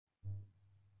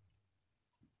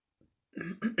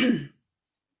Hello,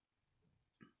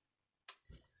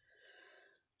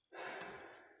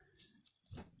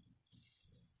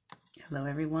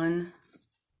 everyone.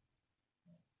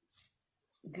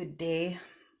 Good day.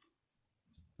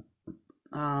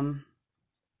 Gonna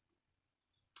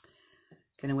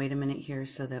wait a minute here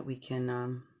so that we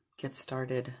can get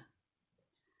started.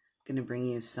 Gonna bring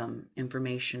you some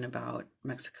information about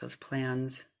Mexico's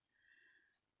plans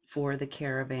for the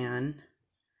caravan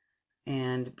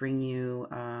and bring you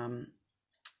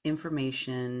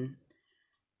information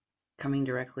coming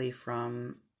directly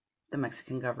from the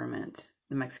Mexican government,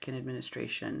 the Mexican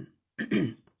administration.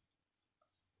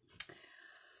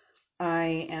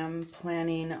 I am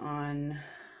planning on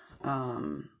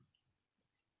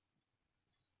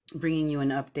bringing you an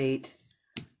update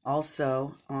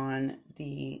also on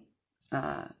the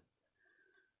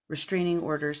restraining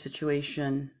order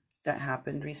situation that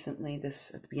happened recently at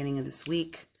the beginning of this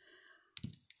week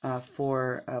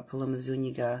for Paloma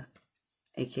Zuniga,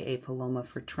 aka Paloma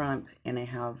for Trump, and I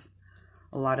have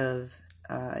a lot of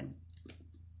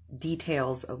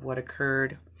details of what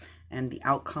occurred and the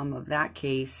outcome of that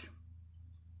case,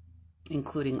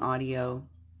 including audio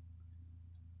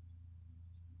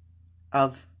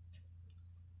of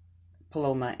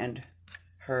Paloma and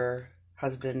her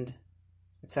husband,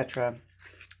 etc.,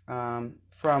 from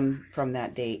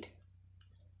that date.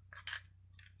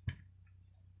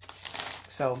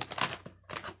 So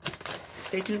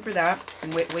stay tuned for that.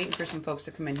 I'm waiting for some folks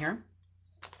to come in here.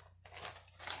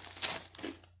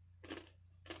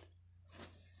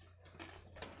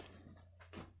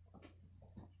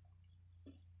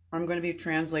 I'm going to be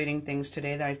translating things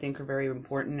today that I think are very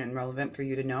important and relevant for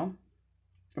you to know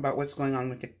about what's going on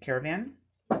with the caravan.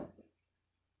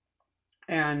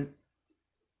 And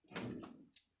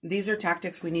these are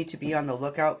tactics we need to be on the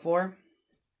lookout for.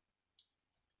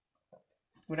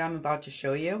 What I'm about to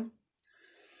show you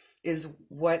is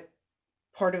what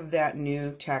part of that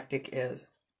new tactic is.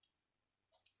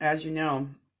 As you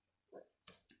know,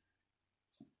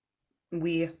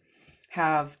 we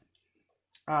have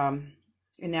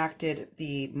enacted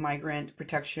the migrant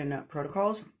protection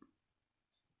protocols,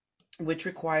 which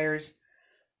requires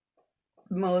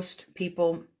most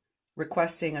people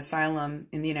requesting asylum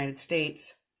in the United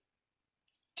States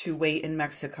to wait in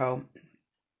Mexico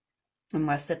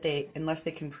unless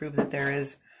they can prove that there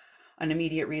is an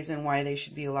immediate reason why they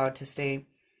should be allowed to stay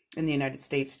in the United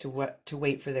States to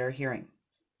wait for their hearing.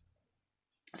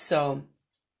 So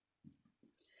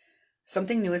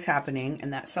something new is happening,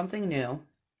 and that something new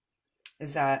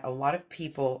is that a lot of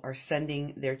people are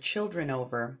sending their children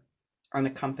over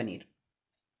unaccompanied.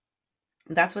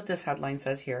 That's what this headline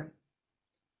says here.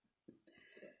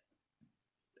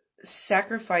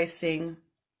 Sacrificing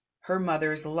her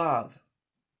mother's love,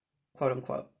 quote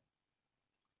unquote.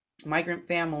 Migrant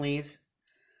families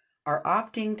are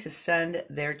opting to send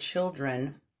their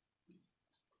children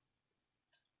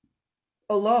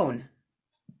alone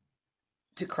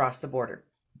to cross the border.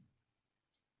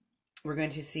 We're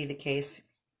going to see the case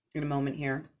in a moment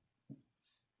here.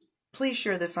 Please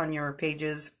share this on your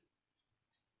pages,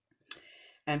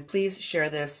 and please share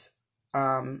this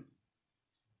on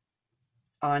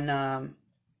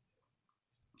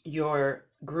your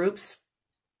groups.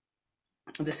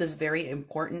 This is very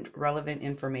important, relevant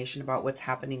information about what's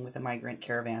happening with the migrant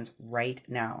caravans right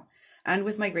now, and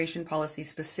with migration policy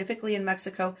specifically in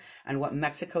Mexico and what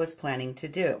Mexico is planning to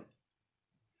do.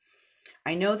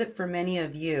 I know that for many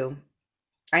of you,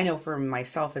 I know for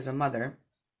myself as a mother,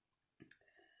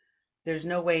 there's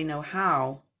no way, no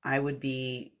how I would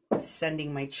be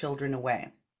sending my children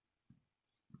away.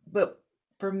 But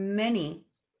for many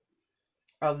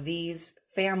of these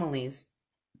families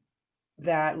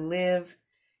that live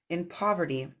in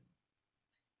poverty,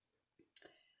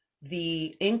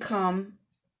 the income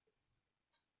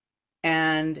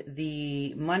and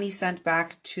the money sent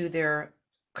back to their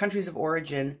countries of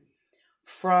origin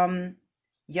from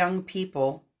young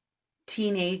people,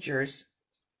 teenagers,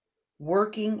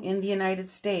 working in the United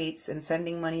States and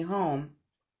sending money home,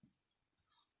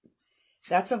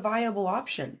 that's a viable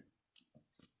option.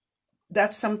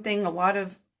 That's something a lot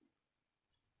of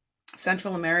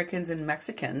Central Americans and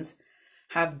Mexicans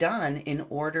have done in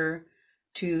order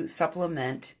to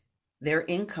supplement their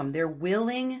income. They're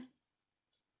willing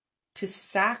to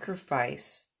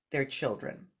sacrifice their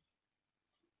children.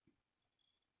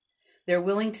 They're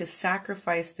willing to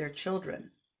sacrifice their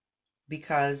children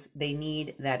because they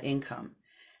need that income.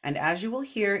 And as you will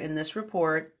hear in this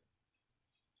report,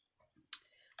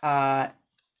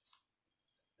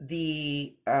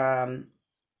 the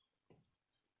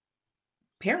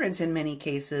parents in many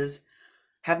cases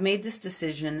have made this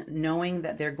decision knowing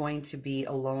that they're going to be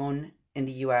alone in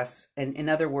the U.S. And in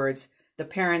other words, the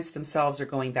parents themselves are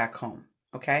going back home,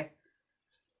 okay?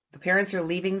 The parents are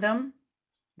leaving them.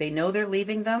 They know they're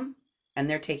leaving them, and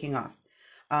they're taking off.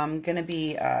 I'm going to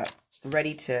be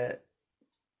ready to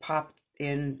pop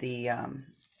in the,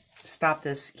 stop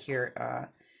this here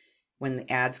when the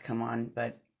ads come on,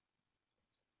 but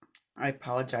I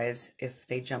apologize if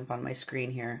they jump on my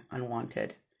screen here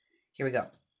unwanted. Here we go.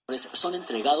 Son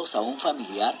entregados a un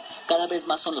familiar, cada vez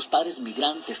más son los padres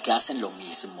migrantes que hacen lo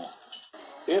mismo.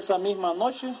 Esa misma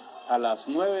noche, a las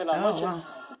 9 de la noche. Wow.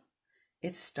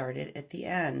 It started at the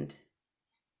end.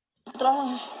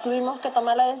 Nosotros tuvimos que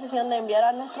tomar la decisión de enviar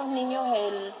a nuestros niños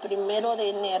el 1 de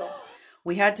enero.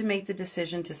 We had to make the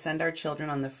decision to send our children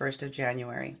on the 1st of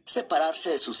January. Separarse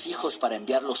de sus hijos para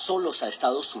enviarlos solos a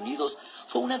Estados Unidos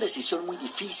fue una decisión muy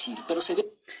difícil, pero se ve.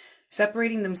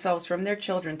 Separating themselves from their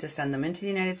children to send them into the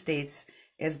United States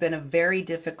has been a very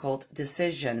difficult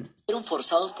decision. Fueron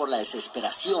forzados por la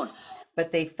desesperación.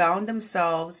 But they found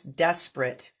themselves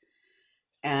desperate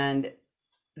and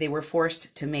they were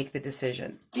forced to make the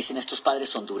decision. Dicen estos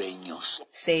padres hondureños.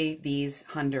 Say these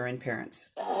Honduran parents.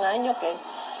 Un año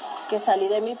que salí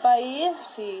de mi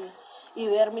país y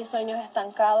ver mis sueños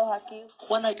estancados aquí.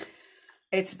 Juana.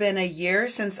 It's been a year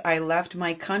since I left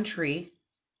my country,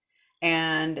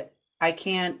 and I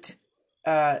can't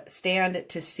stand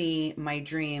to see my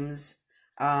dreams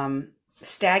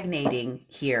stagnating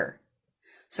here.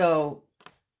 So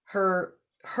her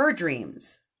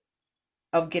dreams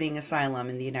of getting asylum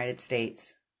in the United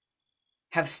States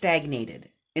have stagnated.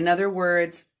 In other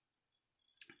words,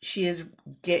 she is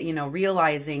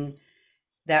realizing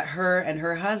that her and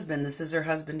her husband, this is her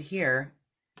husband here.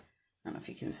 I don't know if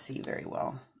you can see very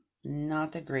well.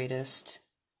 Not the greatest.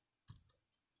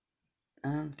 I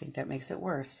don't think that makes it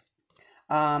worse.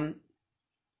 Her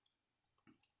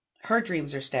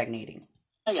dreams are stagnating.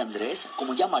 Y Andrés,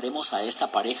 como llamaremos a esta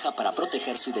pareja para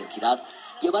proteger su identidad,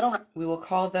 llevaron. We will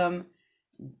call them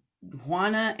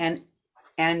Juana and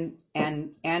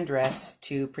Andres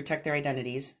to protect their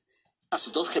identities. A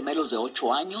sus dos gemelos de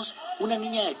 8 años, una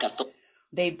niña de 14.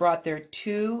 They brought their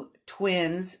two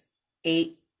twins.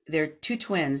 Their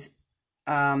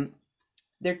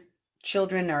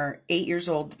children are 8 years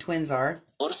old. The twins are.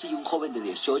 Y un joven de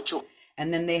 18.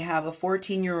 And then they have a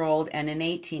 14-year-old and an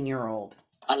 18-year-old.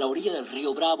 A la orilla del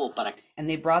Río Bravo para. And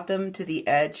they brought them to the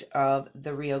edge of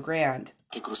the Rio Grande.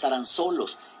 Que cruzaran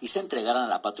solos y se entregaran a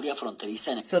la patrulla fronteriza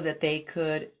en. So that they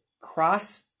could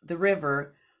cross the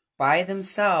river by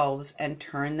themselves and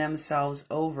turn themselves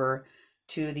over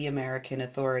to the American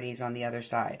authorities on the other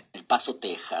side. El Paso,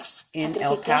 Texas. In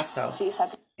El Paso.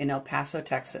 In El Paso,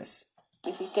 Texas.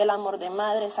 Sacrifiqué el amor de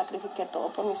madre, sacrifiqué todo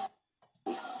por mis.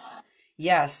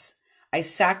 Yes, I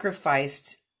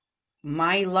sacrificed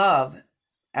my love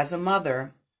as a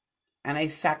mother, and I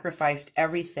sacrificed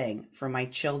everything for my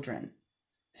children,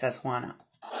 says Juana.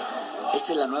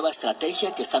 Esta es la nueva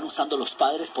estrategia que están usando los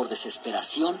padres por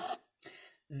desesperación.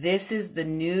 This is the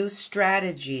new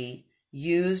strategy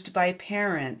used by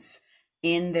parents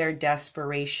in their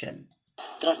desperation.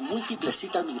 Tras múltiples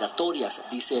citas migratorias,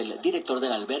 dice el director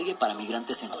del albergue para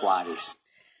migrantes en Juárez.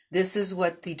 This is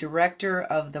what the director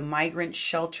of the migrant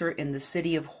shelter in the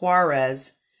city of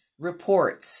Juarez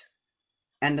reports.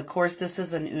 And of course, this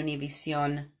is an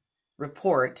Univision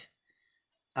report.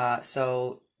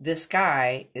 So this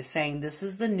guy is saying this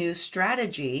is the new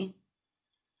strategy.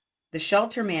 The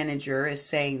shelter manager is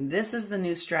saying this is the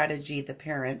new strategy the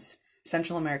parents,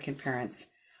 Central American parents,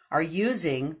 are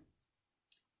using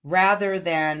rather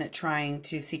than trying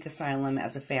to seek asylum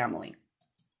as a family.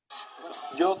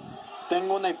 Yo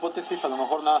tengo una hipótesis, a lo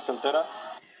mejor nada certera.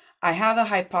 I have a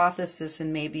hypothesis,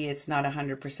 and maybe it's not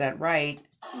 100% right,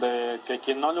 De que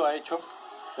quien no lo ha hecho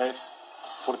es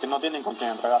porque no tienen con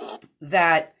quién entregarlo.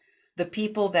 that the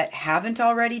people that haven't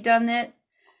already done it,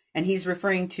 and he's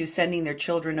referring to sending their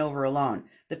children over alone,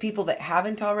 the people that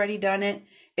haven't already done it,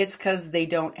 it's because they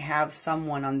don't have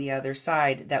someone on the other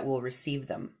side that will receive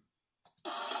them. O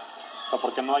sea,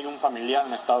 porque no hay un familiar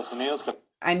en Estados Unidos que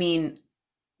I mean,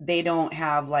 they don't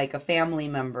have like a family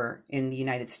member in the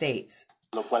United States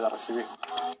lo pueda recibir.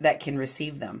 that can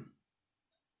receive them.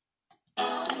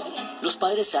 Los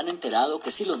padres se han enterado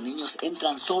que si los niños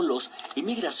entran solos,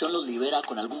 inmigración los libera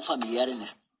con algún familiar en.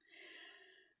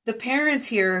 The parents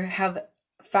here have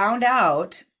found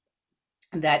out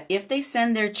that if they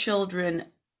send their children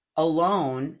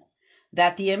alone,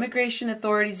 that the immigration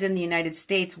authorities in the United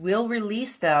States will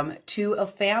release them to a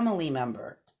family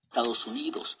member. Estados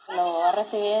Unidos. Lo va a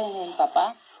recibir el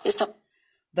papá. Esta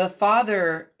The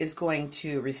father is going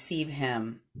to receive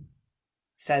him,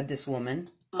 said this woman.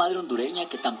 madre hondureña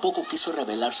que tampoco quiso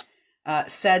revelar su.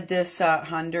 said this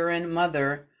Honduran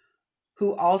mother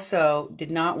who also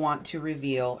did not want to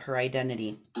reveal her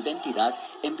identity. Identidad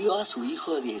envió a su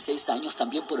hijo de 16 años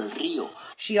también por el río.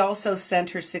 She also sent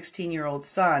her 16-year-old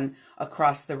son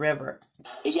across the river.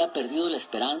 Ella ha perdido la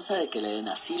esperanza de que le den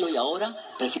asilo y ahora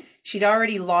She'd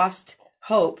already lost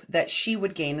hope that she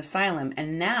would gain asylum,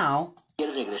 and now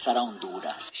quiere regresar a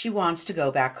Honduras. she wants to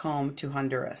go back home to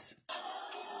Honduras.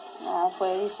 Fue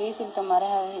difícil tomar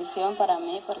esa decisión para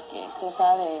mí porque usted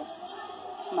sabe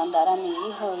mandar a mi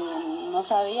hijo y no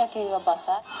sabía qué iba a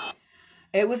pasar.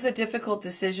 It was a difficult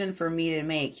decision for me to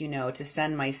make, to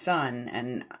send my son,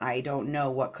 and I don't know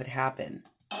what could happen.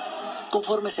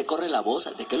 Conforme se corre la voz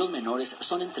de que los menores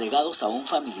son entregados a un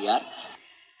familiar,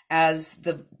 as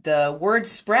the word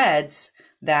spreads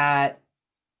that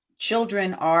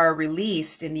children are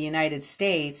released in the United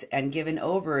States and given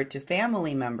over to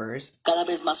family members, cada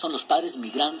vez más son los padres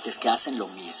migrantes que hacen lo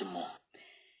mismo.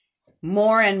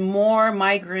 More and more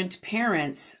migrant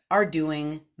parents are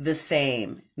doing the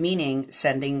same, meaning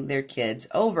sending their kids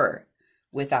over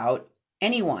without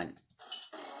anyone.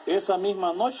 Esa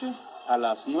misma noche, a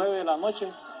las 9 de la noche,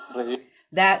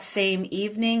 That same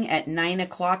evening at 9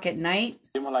 o'clock at night,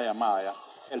 recibimos la llamada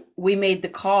ya. we made the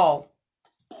call.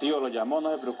 El tío lo llamó,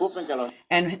 no se preocupen que los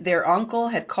And their uncle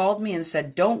had called me and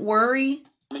said, "Don't worry,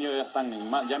 niños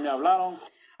ya me hablaron,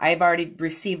 I've already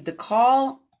received the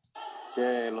call.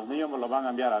 que los niños me lo van a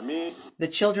enviar a mí. The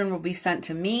children will be sent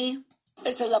to me."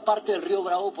 Esa es la parte del río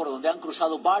Bravo por donde han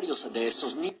cruzado varios de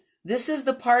estos This is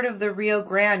the part of the Rio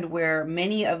Grande where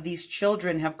many of these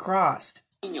children have crossed.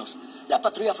 niños. La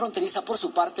patrulla fronteriza por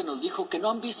su parte nos dijo que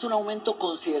no han visto un aumento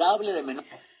considerable de menores.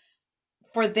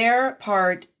 For their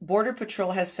part, Border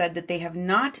Patrol has said that they have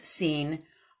not seen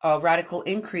a radical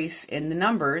increase in the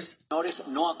numbers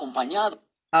No acompañados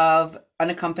of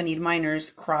unaccompanied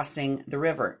minors crossing the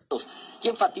river. y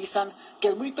enfatizan que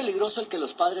es muy peligroso el que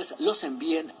los padres los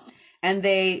envíen And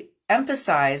they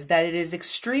emphasize that it is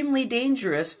extremely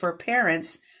dangerous for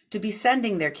parents to be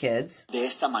sending their kids de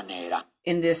esa manera.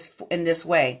 in this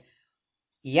way.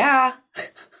 Yeah.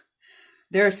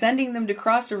 They're sending them to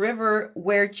cross a river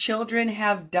where children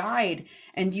have died.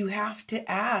 And you have to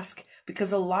ask,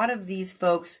 because a lot of these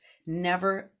folks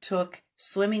never took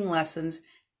swimming lessons,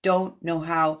 don't know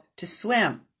how to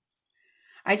swim.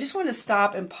 I just want to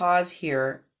stop and pause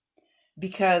here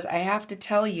because I have to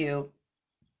tell you,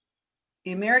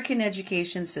 the American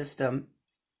education system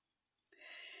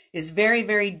is very,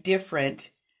 very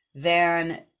different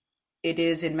than it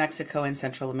is in Mexico and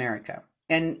Central America.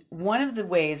 And one of the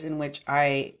ways in which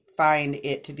I find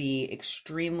it to be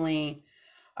extremely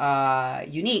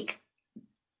unique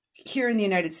here in the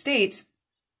United States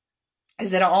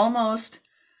is that almost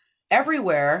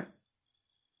everywhere,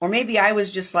 or maybe I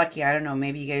was just lucky, I don't know,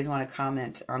 maybe you guys want to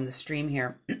comment on the stream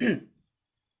here.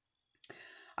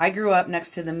 I grew up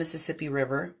next to the Mississippi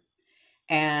River,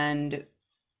 and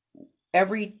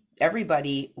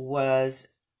everybody was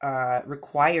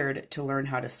required to learn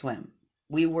how to swim.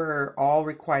 We were all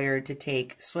required to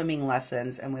take swimming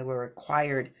lessons, and we were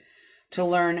required to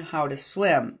learn how to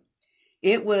swim.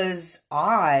 It was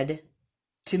odd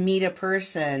to meet a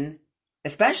person,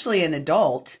 especially an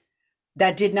adult,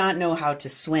 that did not know how to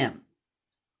swim.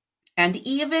 And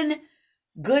even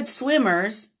good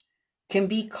swimmers can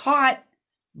be caught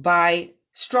by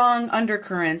strong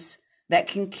undercurrents that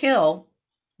can kill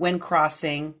when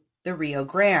crossing the Rio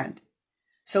Grande.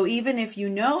 So even if you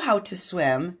know how to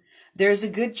swim, there's a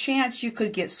good chance you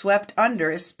could get swept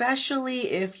under,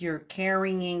 especially if you're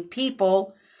carrying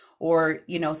people or,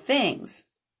 things.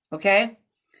 Okay?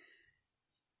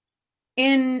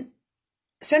 In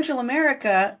Central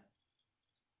America,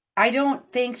 I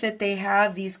don't think that they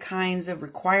have these kinds of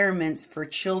requirements for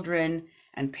children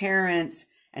and parents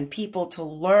and people to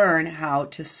learn how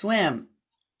to swim.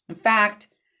 In fact,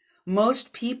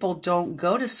 most people don't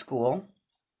go to school.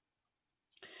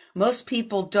 Most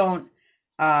people don't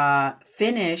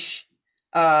finish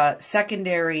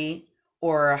secondary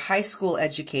or high school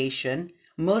education.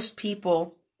 Most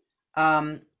people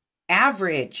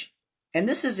average, and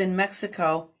this is in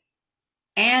Mexico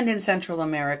and in Central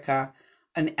America,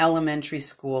 an elementary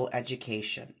school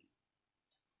education.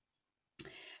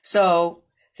 So,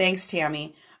 thanks,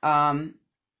 Tammy.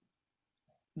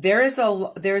 There's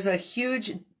a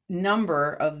huge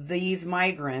number of these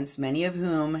migrants, many of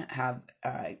whom have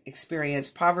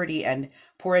experienced poverty and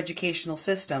poor educational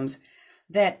systems,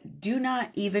 that do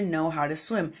not even know how to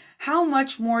swim. How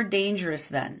much more dangerous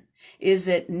then is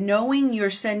it knowing you're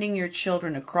sending your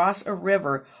children across a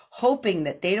river, hoping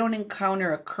that they don't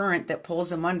encounter a current that pulls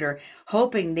them under,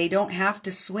 hoping they don't have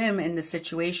to swim in the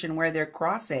situation where they're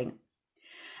crossing?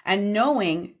 and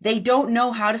knowing they don't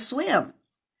know how to swim?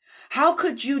 How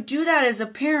could you do that as a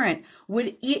parent?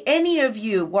 Would any of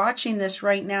you watching this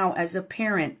right now as a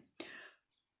parent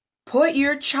put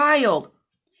your child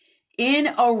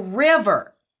in a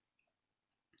river,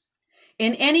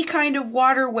 in any kind of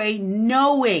waterway,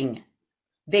 knowing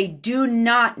they do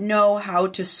not know how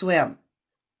to swim?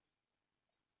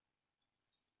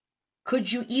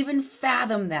 Could you even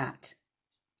fathom that?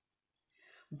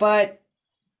 But,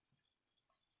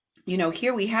 you know,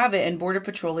 here we have it, and Border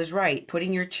Patrol is right.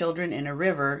 Putting your children in a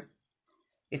river,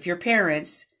 if you're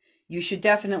parents, you should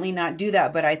definitely not do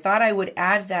that. But I thought I would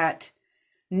add that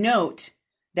note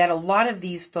that a lot of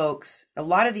these folks, a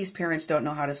lot of these parents don't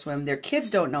know how to swim. Their kids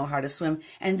don't know how to swim,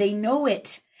 and they know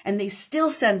it, and they still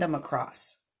send them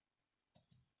across.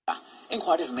 En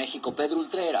Juárez, México, Pedro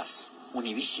Ultreras,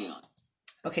 Univision.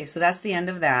 Okay, so that's the end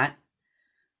of that.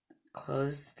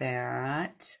 Close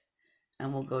that,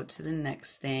 and we'll go to the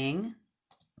next thing.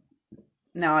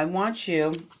 Now, I want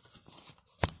you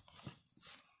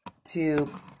to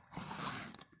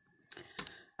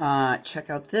check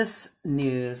out this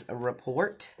news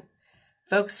report.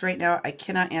 Folks, right now, I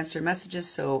cannot answer messages,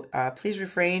 so please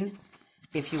refrain.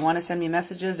 If you want to send me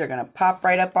messages, they're going to pop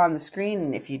right up on the screen,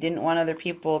 and if you didn't want other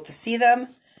people to see them,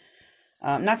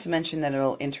 not to mention that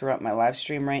it'll interrupt my live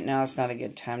stream right now. It's not a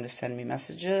good time to send me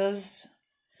messages.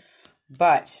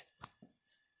 But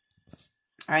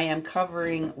I am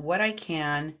covering what I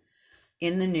can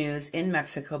in the news in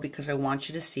Mexico because I want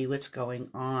you to see what's going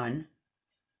on,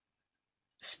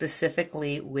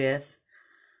 specifically with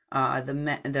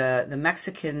the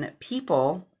Mexican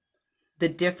people, the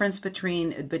difference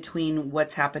between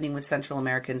what's happening with Central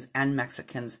Americans and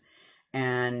Mexicans.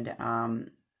 And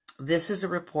this is a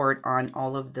report on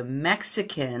all of the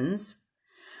Mexicans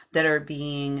that are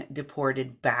being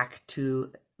deported back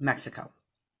to Mexico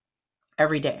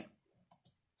every day.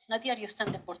 A diario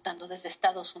están deportando desde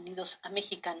Estados Unidos a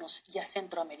mexicanos y a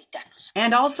centroamericanos.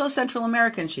 And also Central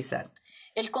Americans, she said.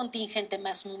 El contingente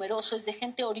más numeroso es de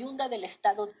gente oriunda del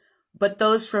estado. But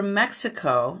those from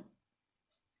Mexico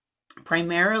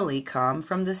primarily come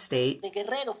from the state de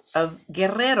Guerrero. Of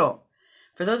Guerrero.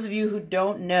 For those of you who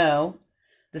don't know,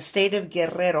 the state of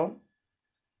Guerrero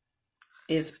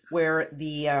is where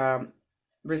the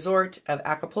resort of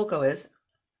Acapulco is.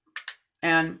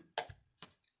 And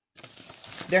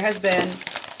there has been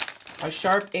a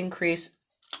sharp increase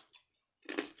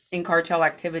in cartel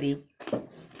activity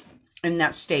in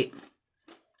that state.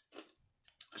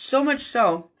 So much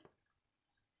so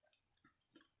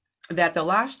that the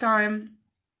last time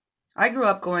I grew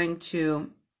up going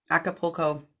to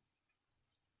Acapulco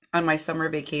on my summer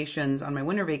vacations, on my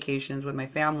winter vacations with my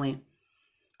family,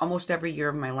 almost every year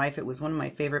of my life, it was one of my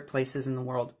favorite places in the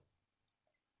world.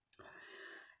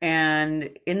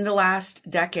 And in the last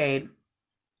decade,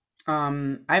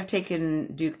 I've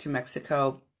taken Duke to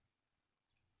Mexico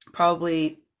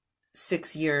probably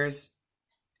 6 years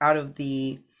out of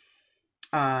the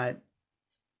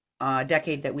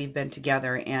decade that we've been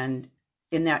together. And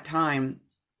in that time,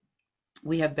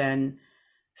 we have been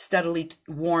steadily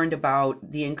warned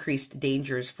about the increased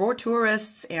dangers for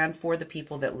tourists and for the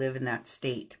people that live in that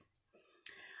state.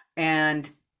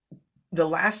 And the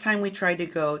last time we tried to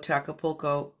go to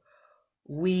Acapulco,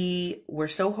 we were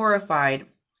so horrified.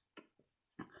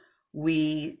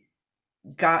 We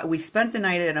spent the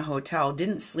night in a hotel,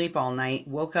 didn't sleep all night,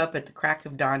 woke up at the crack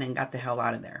of dawn and got the hell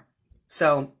out of there.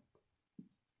 So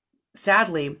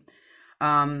sadly,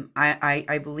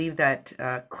 I believe that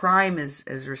crime is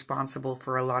responsible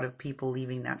for a lot of people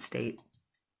leaving that state.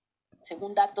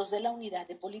 Según datos de la Unidad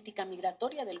de Política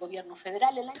Migratoria del Gobierno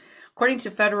Federal, according to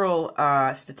federal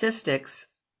statistics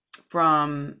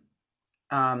from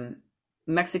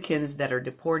Mexicans that are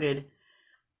deported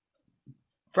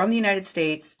from the United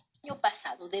States,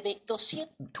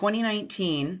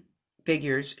 2019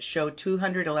 figures show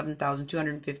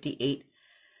 211,258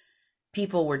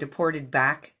 people were deported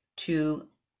back to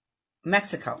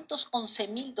Mexico.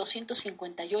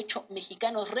 11,258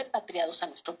 mexicanos repatriados a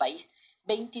nuestro país,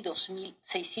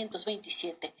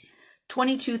 22,627.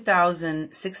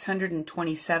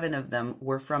 22,627 of them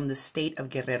were from the state of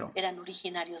Guerrero. Eran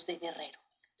originarios de Guerrero.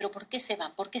 Pero ¿por qué se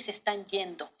van? ¿Por qué se están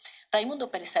yendo?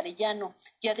 Raimundo Pérez Arellano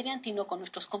y Adrián Tino con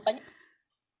nuestros compañeros.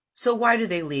 So why do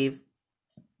they leave?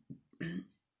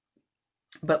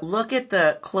 But look at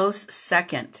the close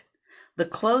second. The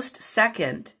close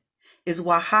second is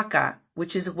Oaxaca,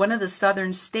 which is one of the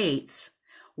southern states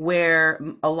where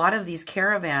a lot of these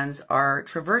caravans are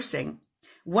traversing.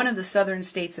 One of the southern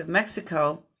states of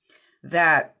Mexico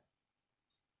that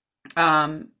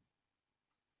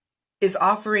is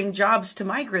offering jobs to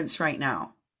migrants right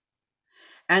now.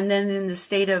 And then in the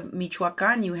state of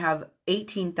Michoacan, you have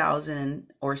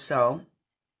 18,000 or so.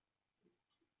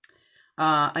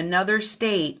 Another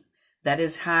state that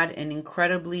has had an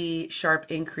incredibly sharp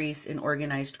increase in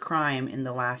organized crime in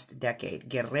the last decade,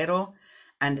 Guerrero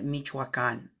and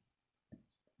Michoacan.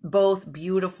 Both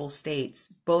beautiful states,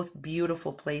 both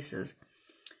beautiful places.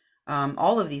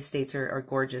 All of these states are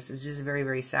gorgeous. It's just very,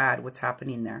 very sad what's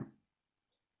happening there.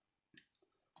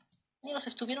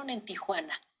 Estuvieron en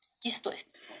Tijuana. Y esto es.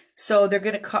 So they're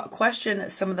going to question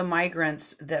some of the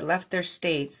migrants that left their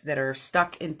states that are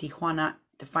stuck in Tijuana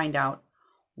to find out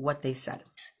what they said.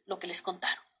 Lo que les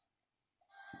contaron.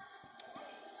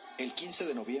 El 15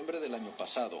 de noviembre del año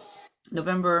pasado,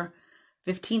 November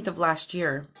 15th of last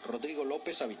year, Rodrigo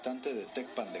López, habitante de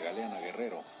Tecpan de Galeana,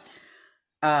 Guerrero,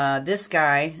 this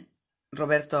guy,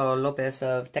 Roberto Lopez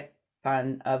of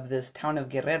Tecpan, of this town of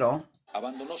Guerrero,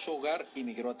 abandonó su hogar y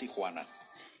migró a Tijuana.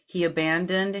 he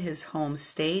abandoned his home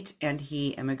state and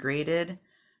he emigrated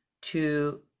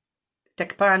to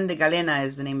Tecpan de Galena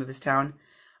is the name of his town,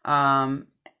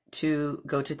 to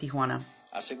go to Tijuana.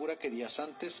 Asegura que días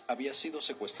antes había sido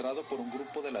secuestrado por un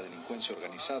grupo de la delincuencia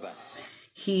organizada.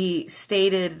 He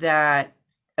stated that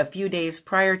a few days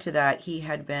prior to that, he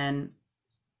had been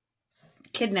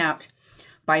kidnapped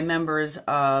by members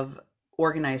of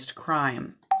organized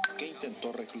crime Que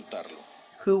intentó reclutarlo.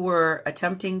 who were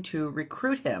attempting to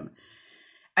recruit him.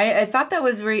 I thought that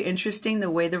was very interesting, the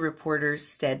way the reporters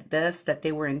said this, that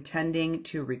they were intending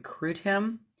to recruit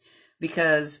him,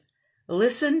 because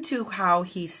listen to how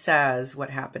he says what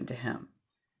happened to him.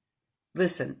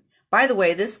 Listen. By the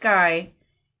way, this guy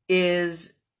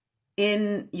is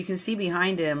in, you can see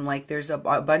behind him, like there's a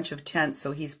bunch of tents,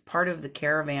 so he's part of the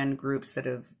caravan groups that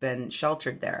have been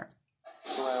sheltered there.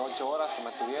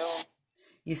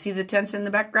 You see the tents in the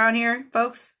background here,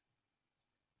 folks?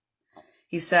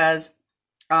 He says,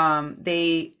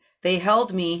 they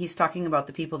held me, he's talking about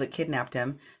the people that kidnapped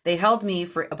him, they held me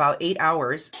for about 8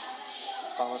 hours.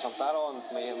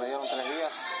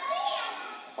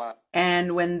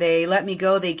 And when they let me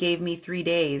go, they gave me 3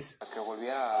 days.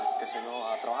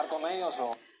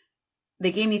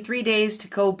 They gave me 3 days to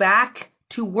go back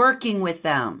to working with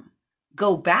them.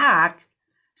 Go back?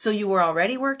 So you were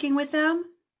already working with them?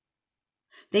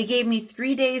 They gave me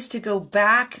 3 days to go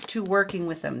back to working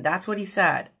with them. That's what he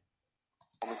said.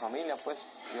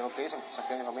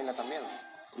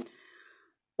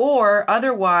 Or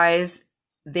otherwise,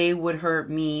 they would hurt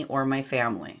me or my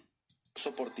family.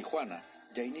 Por Tijuana,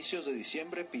 y a inicios de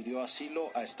diciembre pidió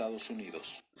asilo a Estados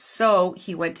Unidos. So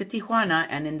he went to Tijuana,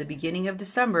 and in the beginning of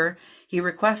December, he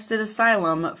requested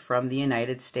asylum from the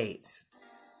United States.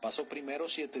 Pasó primero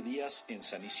 7 días en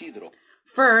San Isidro.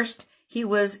 First, he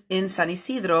was in San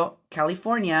Isidro,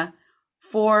 California,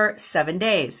 for 7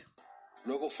 days.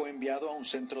 Luego fue enviado a un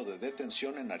centro de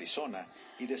detención en Arizona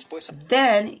y después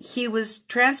Then he was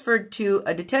transferred to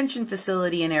a detention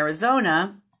facility in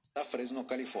Arizona, a Fresno,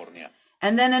 California.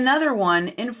 and then another one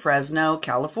in Fresno,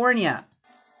 California.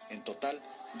 En total,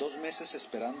 2 meses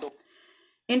esperando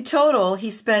In total,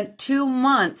 he spent 2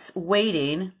 months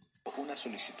waiting una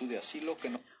solicitud de asilo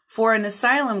que no for an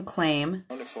asylum claim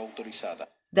le fue autorizada.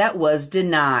 that was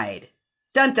denied.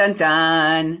 Dun dun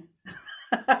dun!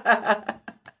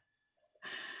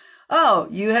 Oh,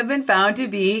 you have been found to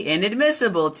be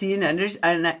inadmissible to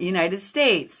United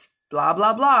States. Blah,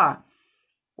 blah, blah.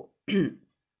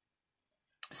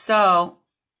 So,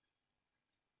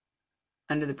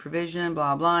 under the provision,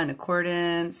 blah, blah, in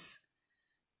accordance,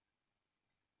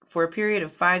 for a period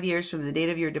of 5 years from the date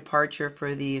of your departure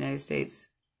for the United States.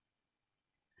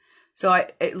 So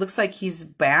it looks like he's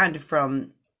banned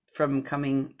from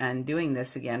coming and doing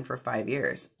this again for 5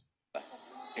 years.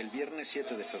 El viernes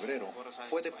 7 de febrero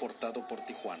fue deportado por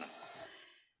Tijuana.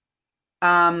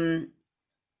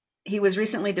 He was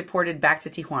recently deported back to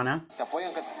Tijuana.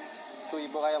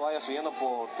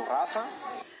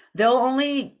 They'll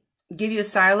only give you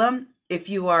asylum if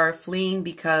you are fleeing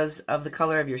because of the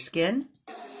color of your skin,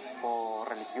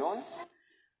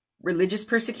 religious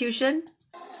persecution,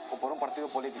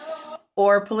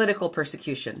 or political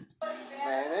persecution.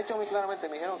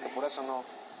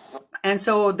 And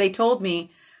so they told me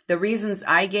the reasons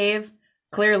I gave,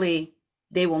 clearly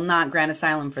they will not grant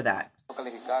asylum for that.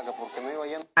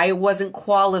 I wasn't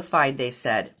qualified, they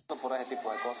said,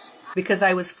 because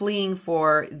I was fleeing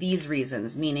for these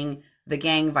reasons, meaning the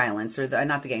gang violence, or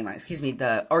not the gang violence,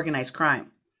 the organized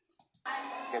crime.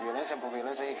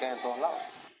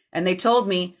 And they told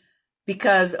me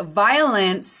because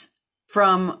violence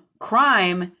from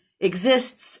crime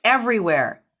exists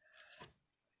everywhere.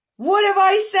 What have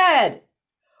I said?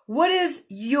 What is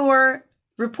your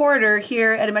reporter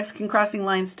here at a Mexican Crossing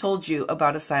Lines told you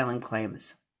about asylum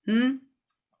claims?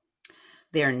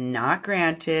 They're not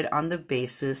granted on the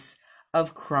basis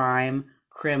of crime,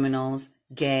 criminals,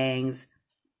 gangs.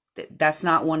 That's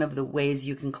not one of the ways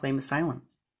you can claim asylum.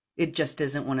 It just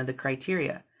isn't one of the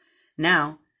criteria.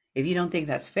 Now, if you don't think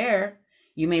that's fair,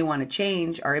 you may want to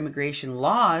change our immigration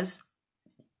laws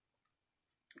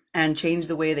and change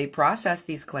the way they process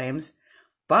these claims.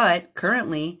 But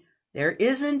currently, there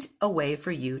isn't a way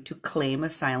for you to claim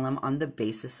asylum on the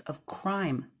basis of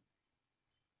crime.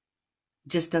 It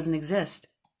just doesn't exist.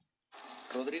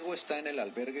 Rodrigo está en el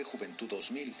albergue Juventud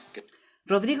 2000.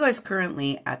 Rodrigo is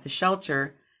currently at the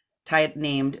shelter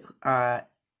named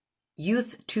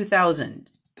Youth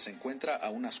 2000. Se encuentra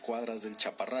a unas cuadras del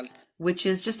Chaparral. Which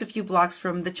is just a few blocks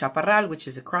from the Chaparral, which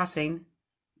is a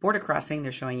border crossing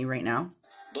they're showing you right now.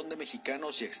 Donde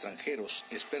mexicanos y extranjeros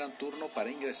esperan turno para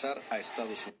ingresar a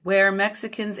Estados Unidos. Where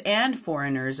Mexicans and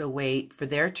foreigners await for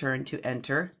their turn to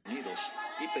enter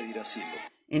Y pedir asilo.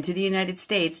 into the United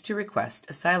States to request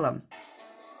asylum.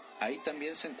 Ahí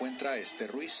también se encuentra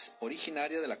Esther Ruiz,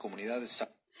 originaria de la comunidad de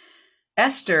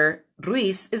Esther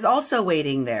Ruiz is also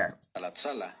waiting there.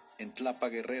 Salatzala, en Tlapa,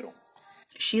 Guerrero.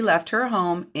 She left her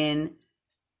home in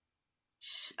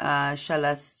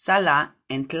Xalazala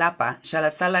en Tlapa,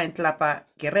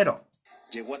 Guerrero.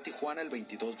 Llegó a Tijuana el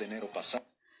 22 de enero pasado.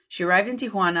 She arrived in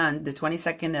Tijuana on the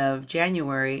 22nd of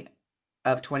January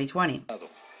of 2020.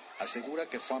 Asegura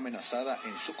que fue amenazada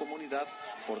en su comunidad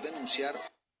por denunciar.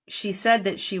 She said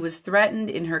that she was threatened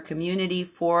in her community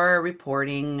for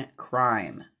reporting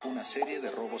crime. Una serie de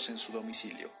robos en su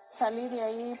domicilio. Salí de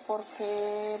ahí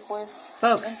porque, pues,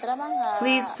 Folks,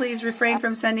 please refrain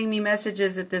from sending me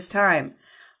messages at this time.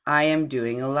 I am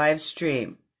doing a live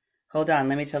stream. Hold on,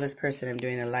 let me tell this person I'm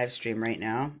doing a live stream right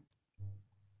now.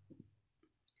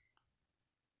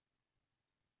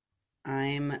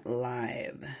 I'm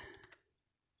live.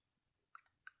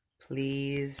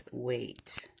 Please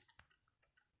wait.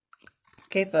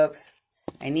 Okay, folks,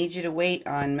 I need you to wait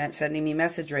on sending me a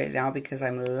message right now because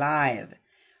I'm live.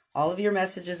 All of your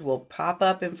messages will pop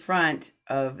up in front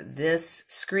of this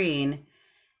screen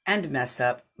and mess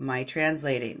up my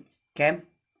translating, okay?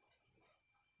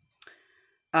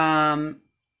 I'm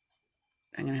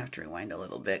going to have to rewind a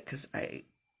little bit because I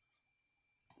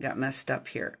got messed up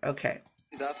here. Okay.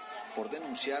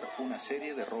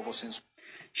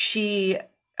 She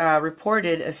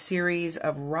reported a series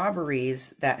of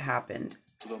robberies that happened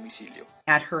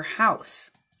at her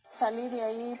house. Salí de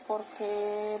ahí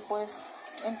porque,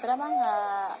 pues, entraban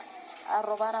a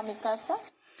robar a mi casa.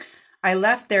 I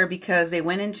left there because they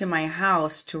went into my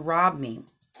house to rob me.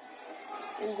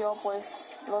 Y yo,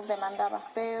 pues, los demandaba,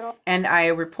 pero and I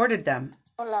reported them.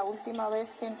 La última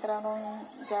vez que entraron,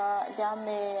 ya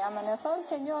me amenazó el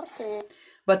señor que.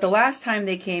 But the last time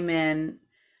they came in,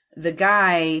 the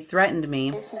guy threatened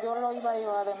me. Si yo lo iba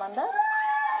a demandar,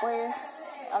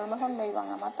 pues, a lo mejor me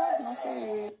iban a matar, no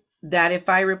sé. That if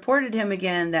I reported him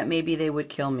again, that maybe they would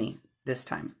kill me this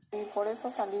time. Y por eso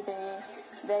salí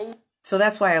de ahí. So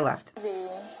that's why I left.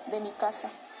 De mi casa.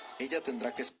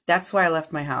 That's why I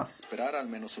left my house. Esperar al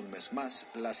menos un mes más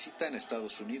la cita en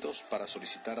Estados Unidos para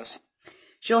solicitar asilo.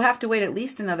 She'll have to wait at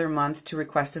least another month to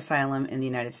request asylum in the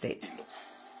United States.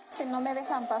 Si no me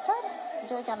dejan pasar,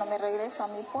 yo ya no me regreso a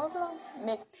mi pueblo.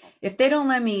 If they don't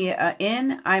let me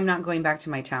in, I'm not going back to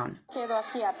my town. Quedo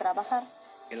aquí a trabajar.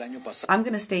 El año pasado, I'm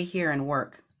going to stay here and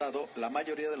work. La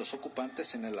mayoría de los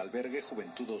ocupantes en el albergue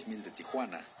Juventud 2000 de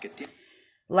Tijuana, que tiene.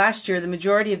 Last year, the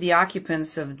majority of the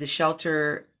occupants of the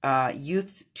shelter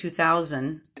Youth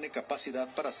 2000, tiene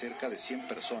capacidad para cerca de 100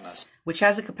 personas, which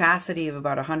has a capacity of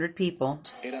about 100 people,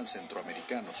 eran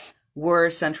centroamericanos. were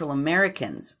Central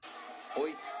Americans.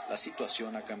 Hoy la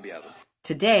situación ha cambiado.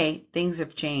 Today, things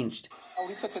have changed.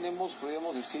 Ahorita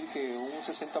podemos decir que un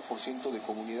 60% de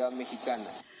comunidad mexicana.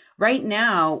 Right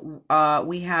now,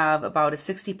 we have about a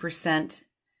 60%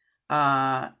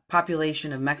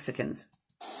 population of Mexicans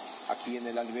Aquí en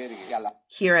el albergue.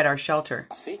 here at our shelter.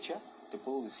 A fecha, te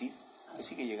puedo decir que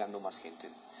sigue llegando más gente.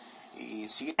 Y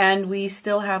siguen And we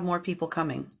still have more people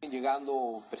coming.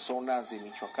 llegando personas de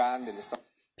Michoacán, del estado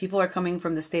People are coming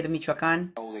from the state of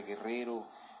Michoacán. de Guerrero.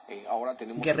 Ahora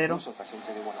tenemos Guerrero. incluso hasta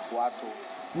gente de Guanajuato.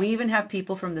 We even have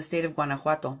people from the state of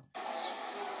Guanajuato.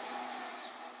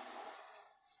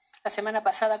 La semana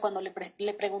pasada, cuando le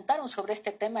preguntaron sobre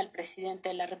este tema, el presidente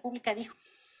de la República dijo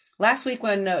Last week,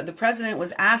 when the president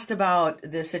was asked about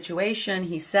the situation,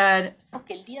 he said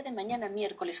que el día de mañana,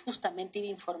 miércoles, justamente iba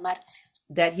a informar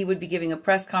that he would be giving a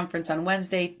press conference on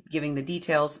Wednesday, giving the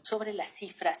details sobre las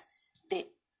cifras de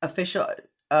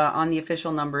on the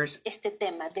official numbers este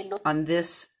tema de los on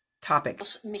this topic.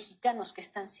 Los mexicanos que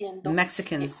están siendo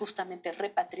Mexicans justamente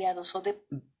repatriados o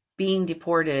being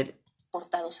deported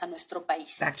deportados a nuestro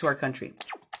país. back to our country.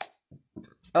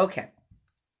 Okay.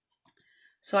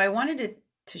 So I wanted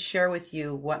to share with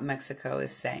you what Mexico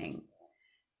is saying.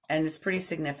 And it's pretty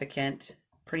significant,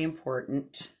 pretty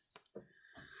important.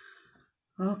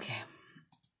 Okay.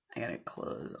 I gotta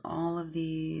close all of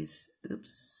these.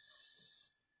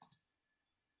 Oops.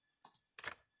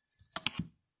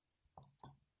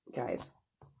 Guys,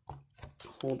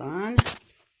 hold on.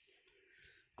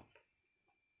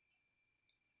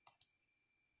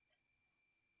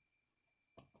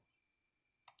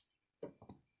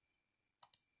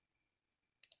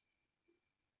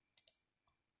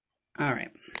 All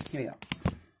right, here we go.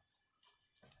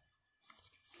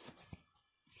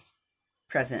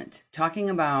 President, talking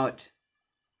about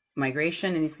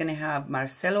migration, and he's going to have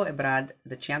Marcelo Ebrard,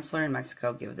 the chancellor in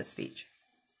Mexico, give the speech.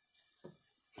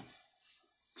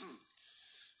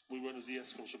 Muy buenos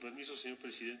días, con su permiso, señor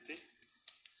presidente,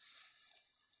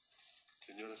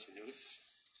 señoras, señores,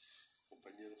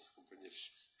 compañeras, compañeros.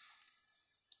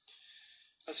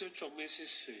 Hace 8 meses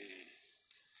se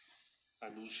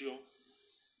anunció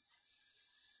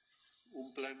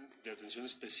un plan de atención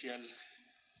especial.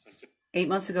 8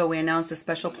 months ago, we announced a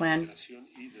special plan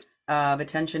of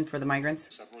attention for the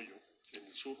migrants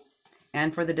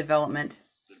and for the development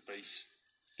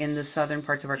in the southern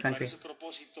parts of our country.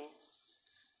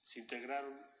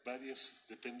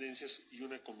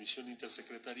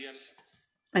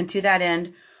 And to that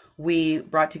end, we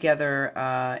brought together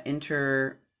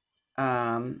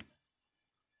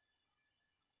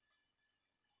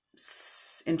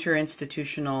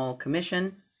interinstitutional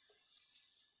commission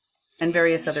and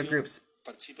various other groups.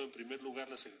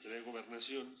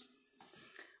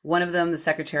 One of them, the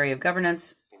Secretary of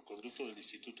Governance,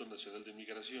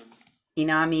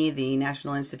 INAMI, the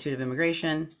National Institute of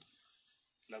Immigration,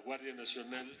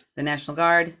 the National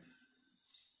Guard,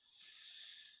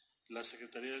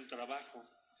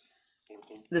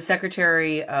 the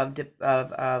Secretary of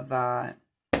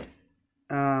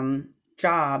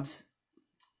Jobs,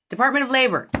 Department of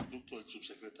Labor,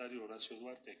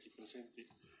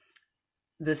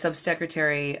 the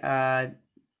Subsecretary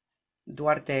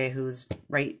Duarte, who's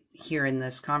right here in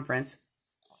this conference,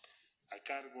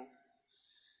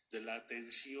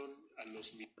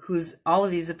 who's all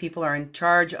of these people are in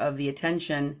charge of the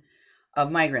attention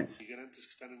of migrants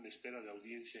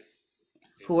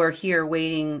who are here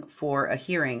waiting for a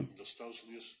hearing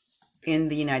in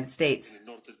the United States,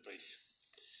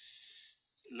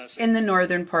 in the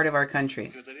northern part of our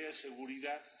country.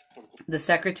 The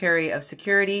Secretary of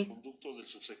Security,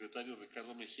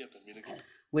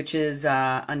 which is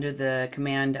under the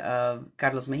command of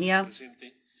Carlos Mejia,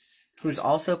 who's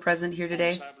also present here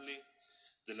today,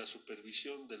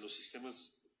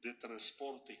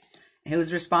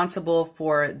 who's responsible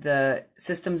for the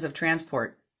systems of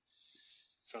transport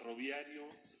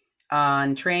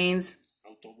on trains,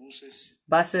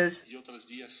 buses,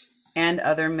 and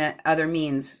other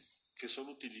means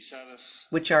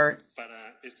which are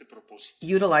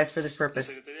utilized for this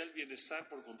purpose.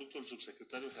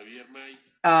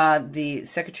 The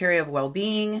Secretary of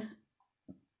Well-Being,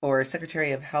 or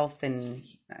Secretary of Health and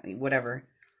whatever,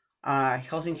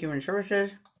 Health and Human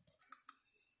Services,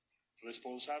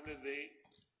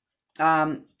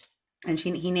 and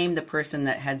he named the person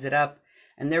that heads it up,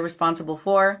 and they're responsible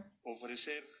for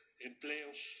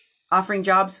offering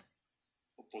jobs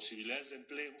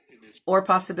or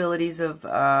possibilities of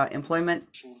employment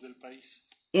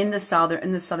in the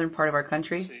southern part of our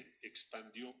country,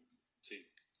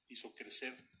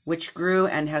 which grew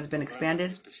and has been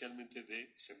expanded,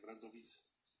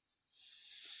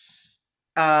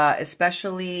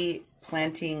 especially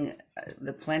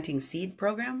the planting seed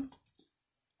program.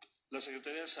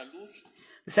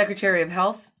 The Secretary of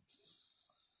Health,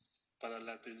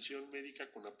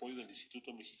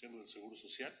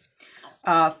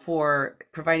 for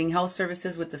providing health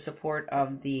services with the support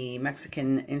of the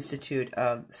Mexican Institute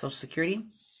of Social Security.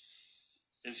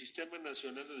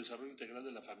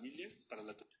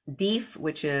 DEEF,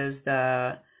 which is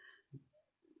the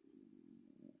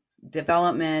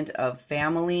Development of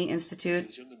Family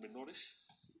Institute,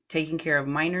 taking care of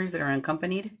minors that are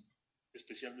unaccompanied.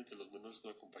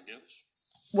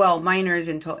 Well, minors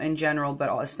in general, but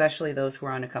especially those who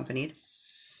are unaccompanied.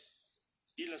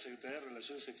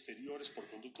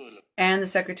 And the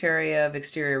Secretary of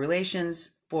Exterior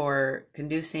Relations for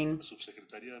conducing.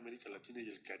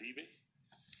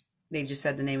 They just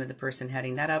said the name of the person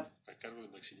heading that up.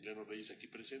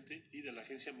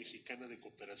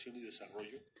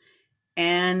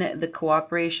 And the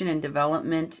Cooperation and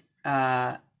Development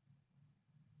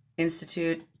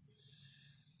Institute.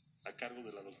 a cargo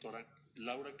de la doctora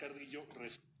Laura Carrillo,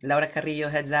 Laura Carrillo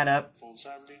heads that up.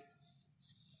 responsable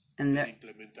And de la the,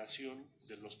 implementación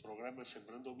de los programas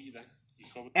Sembrando Vida y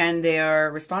Jóvenes and they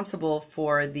are responsible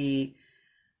for the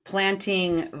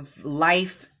Planting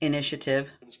Life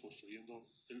initiative, Construyendo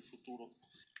el Futuro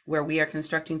where we are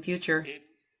constructing future, en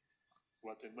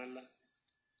Guatemala,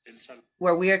 El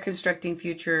where we are constructing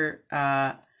future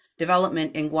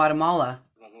development in Guatemala,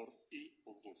 Salvador y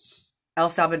Honduras, El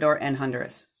Salvador, and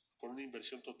Honduras, con una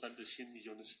inversión total de $100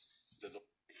 millones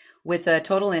with a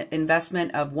total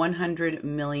investment of $100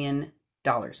 million.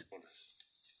 A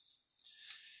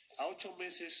 8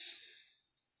 meses,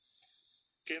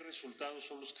 ¿qué resultados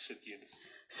son los que se tienen?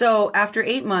 So after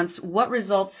 8 months, what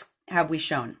results have we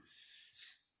shown?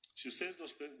 Si ustedes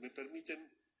me permiten,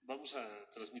 vamos a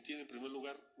transmitir en primer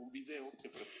lugar un video que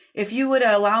If you would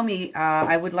allow me,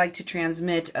 I would like to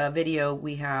transmit a video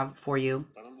we have for you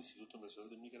para el Instituto Nacional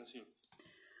de Migración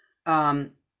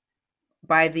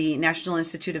by the National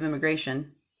Institute of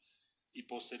Immigration. y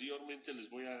posteriormente les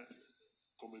voy a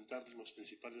comentar los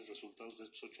principales resultados de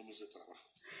estos 8 meses de trabajo.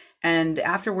 And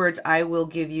afterwards, I will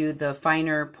give you the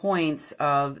finer points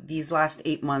of these last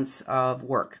 8 months of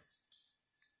work.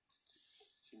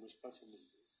 Si nos pasan el...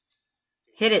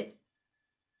 Hit it.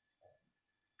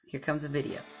 Here comes a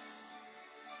video.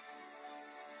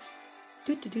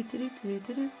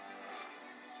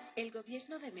 El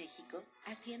gobierno de México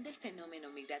atiende el fenómeno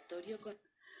migratorio con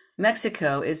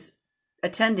Mexico is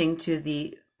attending to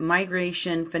the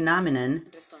migration phenomenon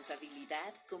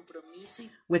responsabilidad, compromiso y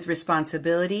with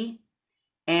responsibility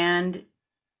and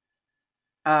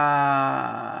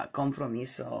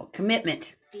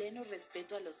commitment pleno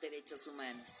respeto a los derechos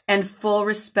humanos, and full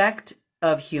respect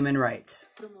of human rights,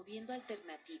 promoviendo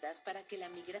alternativas para que la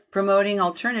migración promoting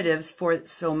alternatives for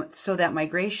so that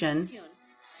migration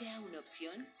sea una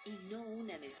opción y no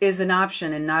una is an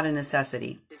option and not a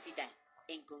necessity, necesidad,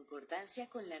 en concordancia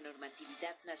con la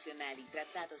normatividad nacional y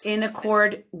tratados in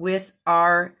accord with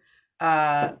our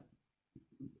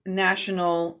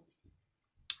national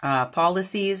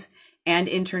policies and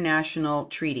international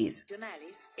treaties.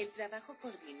 internacionales. El trabajo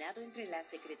coordinado entre la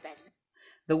Secretaría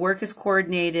The work is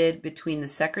coordinated between the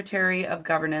Secretary of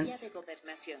Governance, de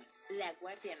Gobernación, la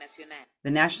Guardia Nacional,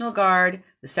 the National Guard,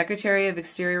 the Secretary of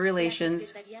Exterior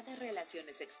Relations, la Secretaría de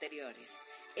Relaciones Exteriores,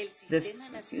 el the Sistema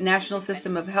Nacional National de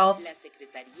System of Salud, Health, la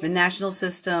Secretaría the National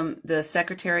System, the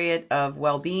Secretariat of de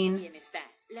Well-being, Bienestar,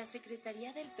 la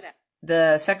Secretaría del Trabajo,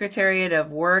 the Secretariat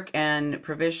of Work and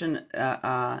Provision,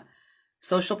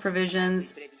 Social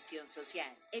Provisions, Previsión Social,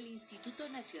 el Instituto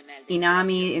Nacional de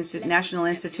INAMI, Migración, la National Coordinación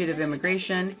Institute of Nacional de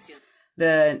Immigration, Protección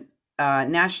the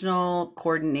National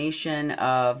Coordination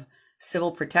of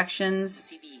Civil Protections,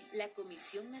 Civil, la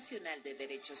Comisión Nacional de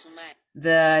Derechos Humanos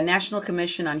the National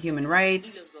Commission on Human y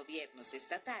Rights, los gobiernos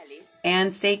estatales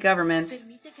and state governments.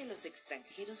 permite que los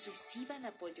extranjeros reciban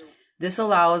apoyo This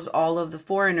allows all of the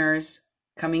foreigners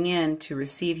coming in to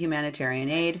receive humanitarian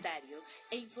aid humanitario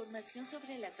e información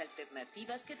sobre las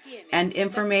alternativas que tienen and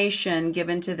information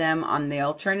given to them on the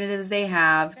alternatives they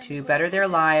have to better their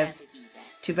lives,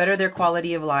 to better their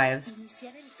quality of lives.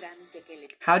 iniciar el trámite que le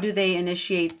How do they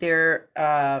initiate their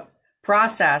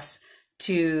process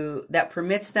that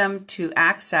permits them to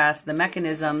access the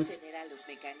mechanisms acceder a los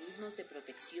mecanismos de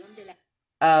protección de la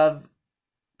of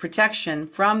protection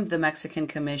from the Mexican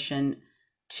Commission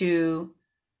to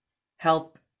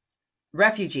help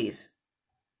refugees,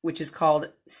 which is called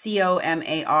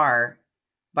COMAR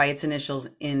by its initials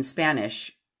in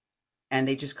Spanish, and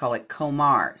they just call it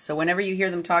COMAR. So whenever you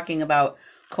hear them talking about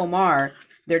COMAR,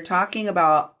 they're talking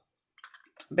about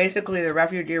basically the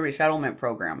Refugee Resettlement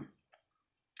Program.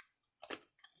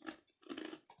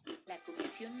 la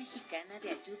Comisión Mexicana de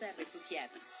Ayuda a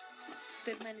Refugiados.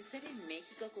 Permanecer en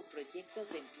México con proyectos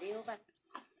de empleo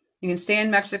You can stay in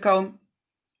Mexico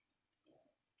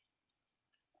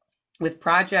with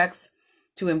projects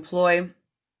to employ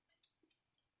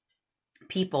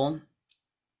people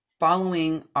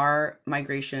following our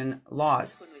migration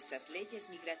laws. con nuestras leyes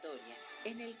migratorias.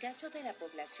 En el caso de la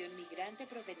población migrante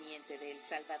proveniente de El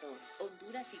Salvador,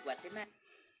 Honduras y Guatemala,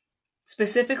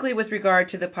 Specifically with regard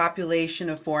to the population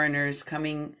of foreigners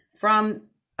coming from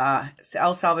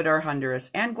El Salvador, Honduras,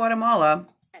 and Guatemala,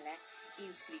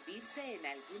 inscribirse en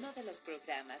alguno de los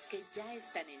programas que ya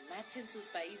están en marcha en sus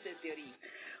países de origen.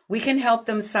 we can help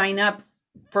them sign up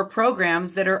for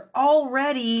programs that are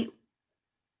already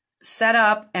set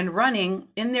up and running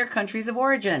in their countries of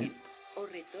origin. O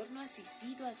retorno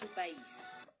asistido a su país.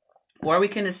 Or we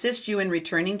can assist you in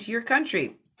returning to your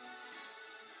country.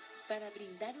 Para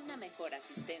brindar una mejor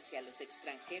asistencia a los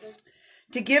extranjeros,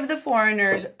 to give the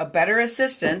foreigners a better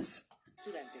assistance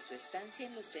Durante su estancia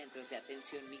en los centros de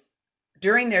atención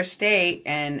during their stay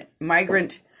in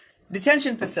migrant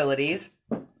detention facilities.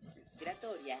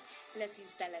 migratoria, las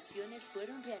instalaciones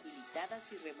fueron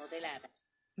rehabilitadas y remodeladas,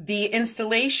 The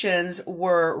installations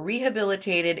were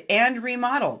rehabilitated and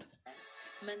remodeled,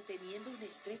 manteniendo una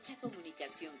estrecha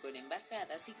comunicación con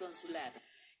embajadas y consulados.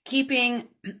 keeping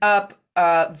up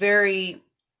a very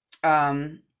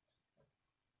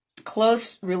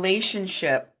close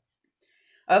relationship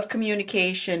of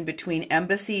communication between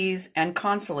embassies and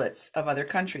consulates of other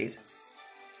countries.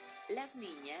 Las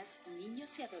niñas,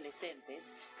 niños y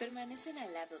adolescentes permanecen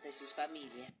al lado de sus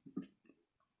familias.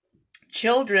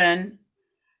 Children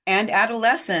and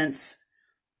adolescents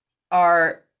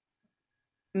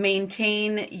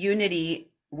maintain unity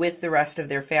with the rest of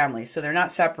their family. So they're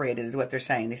not separated, is what they're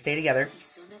saying. They stay together. Y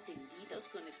son atendidos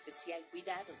con especial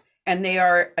cuidado, And they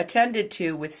are attended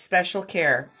to with special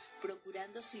care,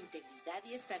 procurando su integridad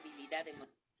y estabilidad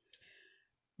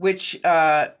which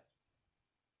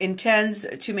intends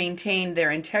to maintain their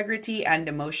integrity and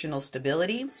emotional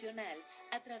stability emocional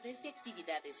a través de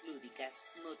actividades lúdicas,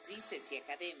 motrices y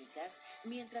académicas,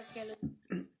 mientras que a los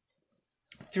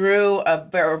through a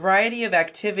variety of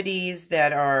activities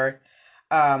that are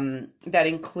that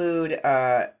include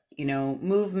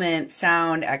movement,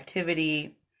 sound,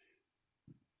 activity,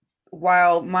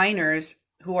 while minors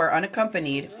who are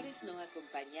unaccompanied menores no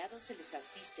acompañados se les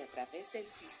asiste a través del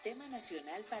Sistema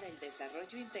Nacional para el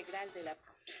Desarrollo Integral de la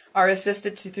are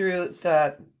assisted through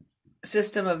the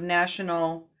System of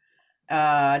National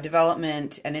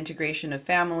Development and Integration of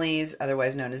Families,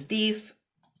 otherwise known as DEEF,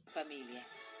 familia,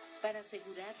 para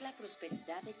asegurar la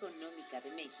prosperidad económica de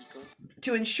México.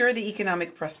 to ensure the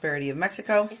economic prosperity of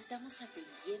Mexico. Estamos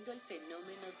atendiendo el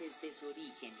fenómeno desde su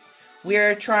origen, We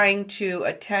are trying to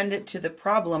attend to the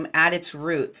problem at its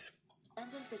roots,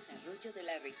 dando el desarrollo de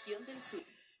la región del sur,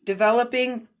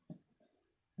 developing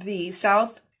the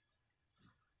south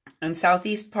and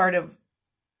southeast part of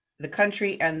the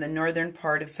country and the northern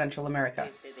part of Central America.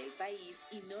 este del país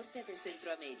y norte de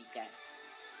Centroamérica.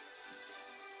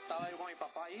 Estaba yo con mi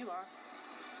papá ahí, va.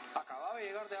 Acababa de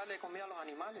llegar de darle comida a los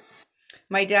animales.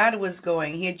 My dad was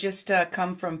going. He had just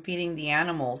come from feeding the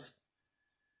animals.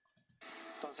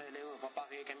 Entonces le digo, papá,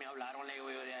 fíjate que me hablaron, le digo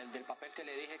yo, del papel que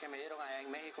le dije que me dieron allá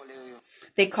en México, le digo yo.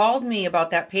 They called me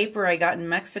about that paper I got in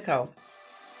Mexico.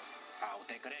 Ah,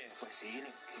 ¿usted cree? Pues sí, dime.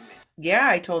 Yeah,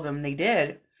 I told him they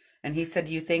did. And he said,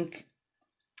 "Do you think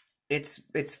it's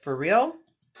for real?"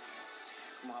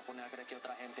 ¿Cómo va a poner a creer que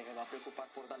otra gente que va a preocupar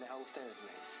por darles a ustedes?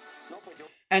 Me dice. No, pues yo.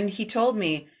 And he told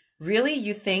me, "Really?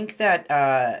 You think that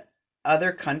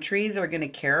other countries are going to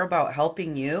care about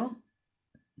helping you?"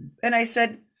 And I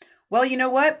said, "Well, you know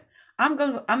what? I'm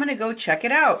going to go check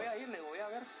it out." Voy a ir, le voy a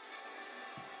ver.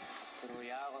 Pero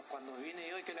ya cuando vine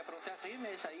yo y que le pregunté así, me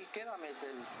dice, ahí quédame.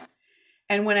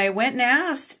 And when I went and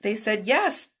asked, they said,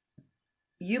 "Yes,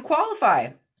 you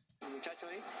qualify." El muchacho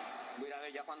ahí, voy a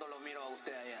ver ya cuando lo miro a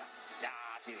usted allá. Ya,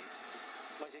 sí.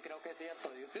 Pues sí creo que es cierto,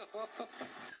 digo.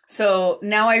 So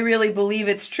now I really believe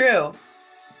it's true.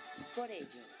 Por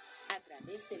ello, a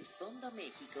través del Fondo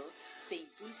México se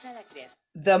impulsa la creación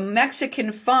The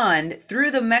Mexican Fund,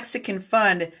 through the Mexican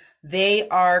Fund, they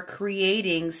are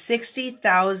creating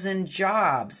 60,000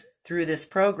 jobs through this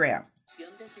program.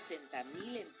 de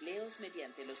 60,000 empleos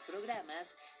mediante los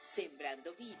programas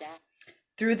Sembrando Vida,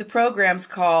 Through the programs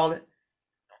called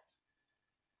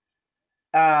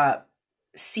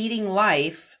Seeding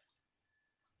Life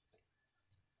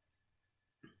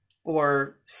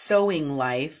or Sowing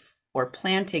Life or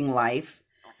Planting Life,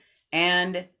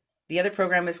 and the other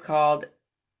program is called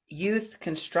Youth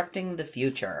Constructing the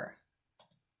Future.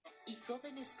 y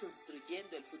Jóvenes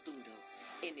Construyendo el Futuro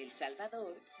en El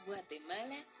Salvador,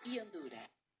 Guatemala y Honduras.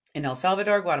 In El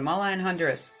Salvador, Guatemala, and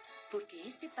Honduras. Porque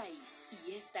este país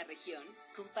y esta región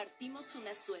compartimos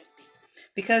una suerte.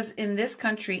 Because in this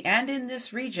country and in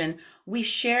this region, we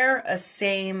share a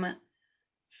same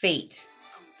fate,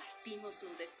 Compartimos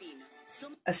un destino.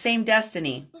 Somos a same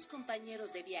destiny.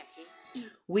 compañeros de viaje y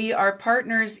We are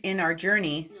partners in our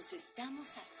journey, nos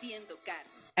estamos haciendo cargo.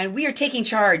 and we are taking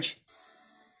charge.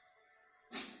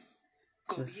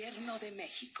 Gobierno de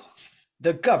México.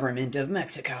 The government of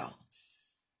Mexico.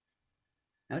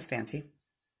 That was fancy.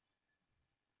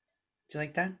 Did you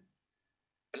like that?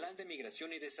 Plan de Migración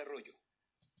y Desarrollo.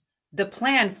 The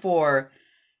plan for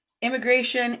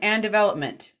immigration and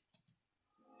development.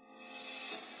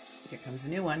 Here comes a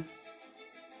new one.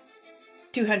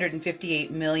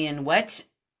 258 million what?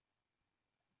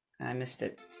 I missed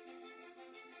it.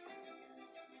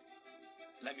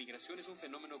 La migración es un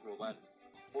fenómeno global.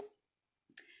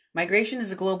 Migration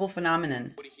is a global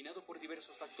phenomenon originado por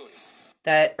diversos factores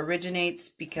that originates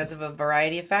because of a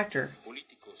variety of factors.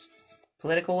 políticos,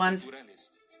 Political ones,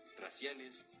 culturales,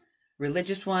 raciales,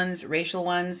 religious ones, racial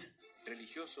ones,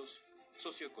 religiosos,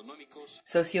 socioeconómicos,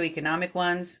 socioeconomic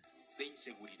ones, de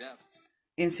inseguridad,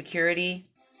 insecurity,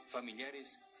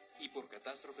 familiares y por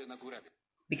catástrofes naturales.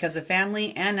 because of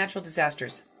family and natural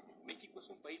disasters. México es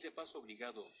un país de paso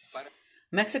obligado para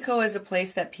Mexico is a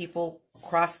place that people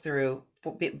cross through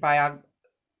by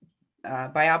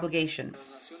obligation.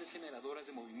 las naciones generadoras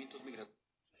de movimientos migratorios.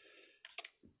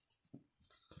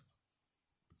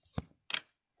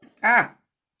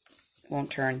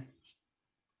 Won't turn.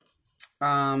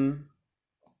 Como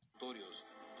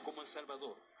El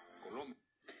Salvador, Colombia,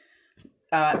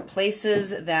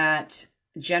 Places that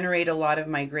generate a lot of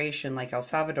migration, like El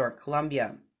Salvador,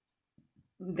 Colombia.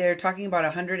 They're talking about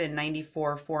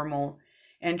 194 formal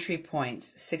entry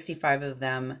points, 65 of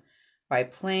them by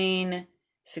plane,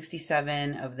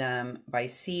 67 of them by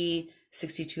sea,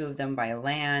 62 of them by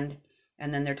land.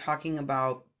 And then they're talking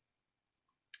about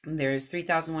there's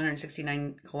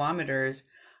 3,169 kilometers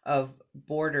of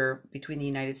border between the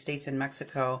United States and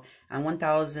Mexico, and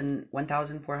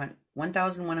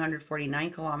 1,149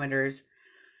 kilometers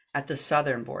at the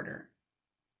southern border.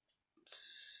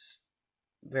 It's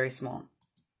very small.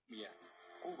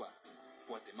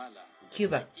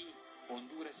 Cuba, Haití,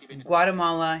 Honduras y Venezuela,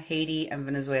 Guatemala, Haiti, and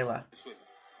Venezuela,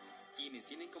 quienes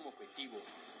tienen como objetivo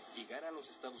llegar a los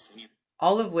Estados Unidos.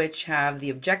 all of which have the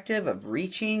objective of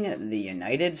reaching the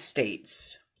United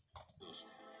States.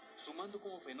 Sumando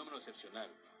como fenómeno excepcional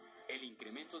el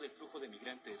incremento del flujo de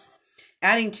migrantes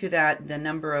Adding to that, the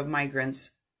number of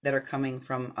migrants that are coming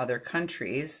from other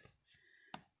countries.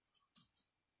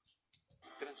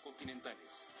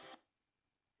 transcontinentales.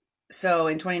 So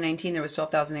in 2019, there was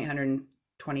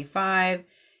 12,825.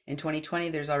 In 2020,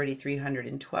 there's already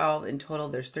 312. In total,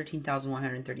 there's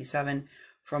 13,137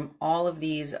 from all of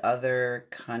these other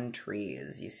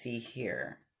countries you see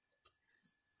here.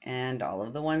 And all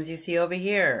of the ones you see over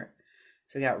here.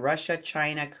 So we got Russia,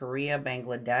 China, Korea,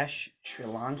 Bangladesh, Sri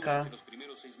Lanka. Durante los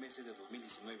primeros 6 meses de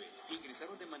 2019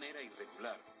 ingresaron de manera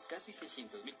irregular casi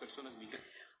 600,000 personas migrantes.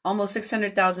 Almost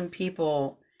 600,000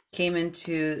 people came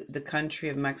into the country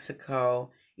of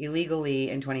Mexico illegally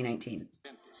in 2019.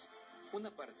 Una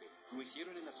parte lo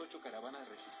hicieron en las 8 caravanas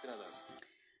registradas.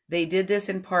 They did this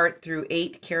in part through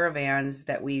 8 caravans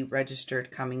that we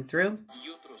registered coming through, Y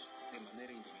otros de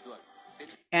manera individual.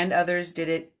 and others did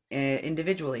it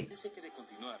individually. Dice que de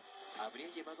continuar habría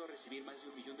llevado a recibir más de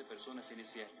 1 millón de personas en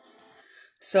ese año.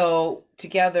 So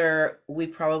together, we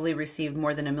probably received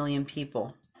more than 1 million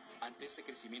people. Ante este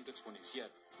crecimiento exponencial,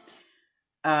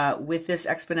 With this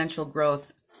exponential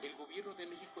growth, el gobierno de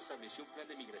México estableció un plan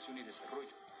de migración y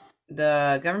desarrollo.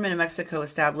 the government of Mexico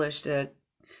established a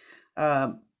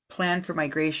plan for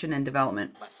migration and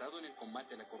development Basado en el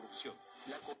combate a la corrupción,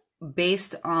 la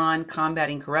based on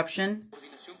combating corruption,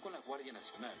 coordinación con la Guardia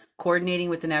Nacional, coordinating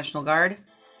with the National Guard,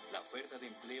 la oferta de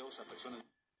empleos a personas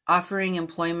offering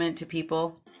employment to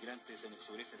people migrantes en el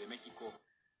sureste de México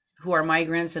who are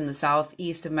migrants in the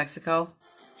southeast of Mexico,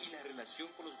 y la relación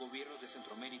con los gobiernos de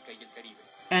Centroamérica y el Caribe.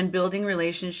 and building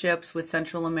relationships with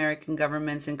Central American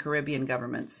governments and Caribbean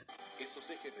governments. Estos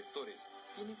ejes rectores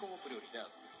tienen como prioridad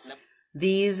la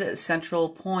These central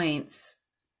points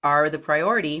are the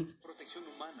priority protección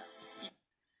humana y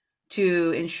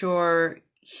to ensure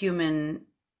human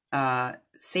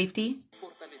safety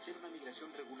fortalecer una migración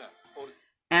regular,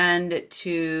 and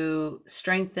to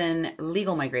strengthen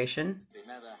legal migration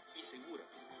ordenada y segura,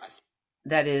 así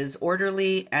that is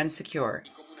orderly and secure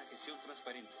como una gestión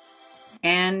transparente.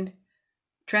 and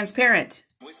transparent.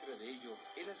 Muestra de ello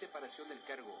es la separación del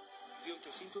cargo de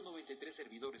 893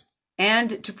 servidores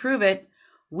And to prove it,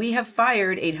 we have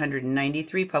fired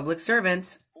 893 public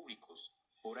servants públicos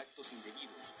por actos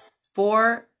indebidos,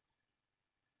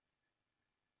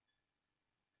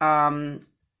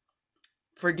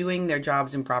 for doing their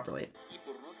jobs improperly y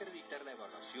por no acreditar la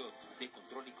evaluación de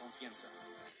control y confianza.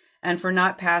 and for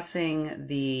not passing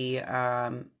the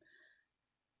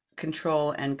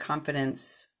control and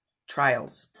confidence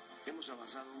trials. Hemos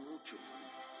avanzado mucho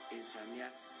en sanear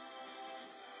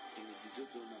el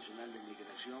Instituto Nacional de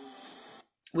Migración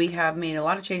We have made a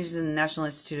lot of changes in the National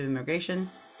Institute of Immigration en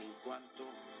cuanto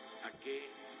a que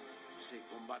se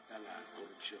combata la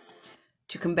corrupción.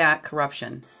 to combat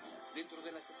corruption. Dentro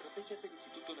de las estrategias del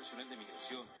Instituto Nacional de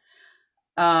Migración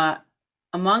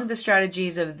Among the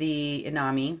strategies of the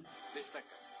INAMI, destaca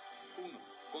 1.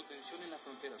 Contención en la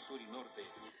frontera sur y norte,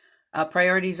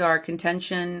 priorities are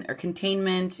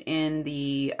containment in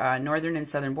the northern and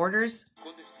southern borders,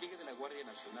 con despliegue de la Guardia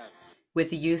Nacional with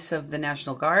the use of the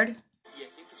National Guard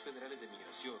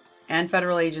and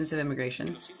federal agents of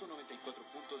immigration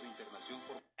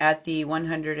at the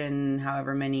 100 and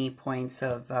however many points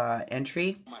of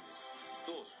entry.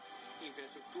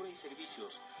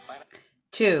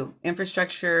 2.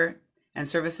 Infrastructure and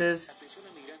services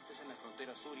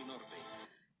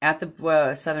at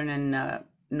the southern and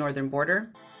northern border.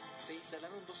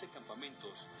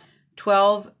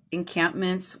 12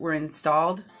 encampments were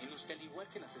installed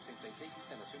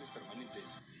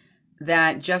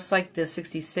that, just like the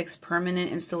 66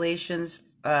 permanent installations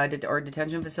or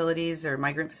detention facilities or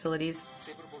migrant facilities,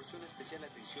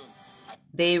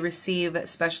 they receive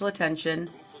special attention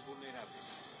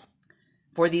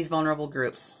for these vulnerable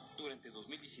groups.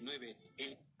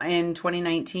 In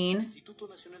 2019,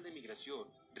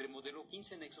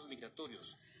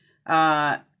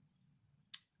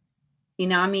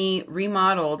 INAMI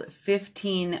remodeled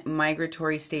 15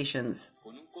 migratory stations,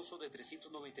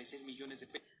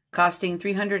 costing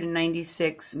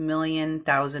 396 million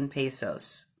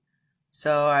pesos.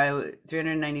 So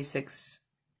 396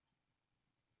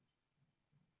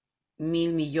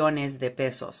 mil millones de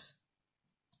pesos.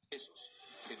 De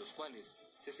los cuales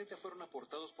 60 fueron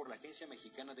aportados por la Agencia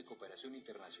Mexicana de Cooperación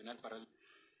Internacional para el...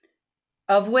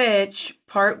 Of which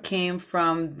part came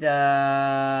from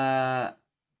the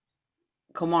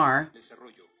Comar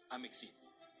Desarrollo, AMEXID,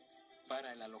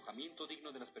 para el alojamiento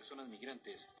digno de las personas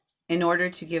migrantes. In order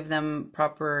to give them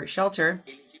proper shelter.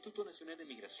 El Instituto Nacional de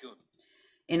Migración,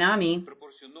 INAMI,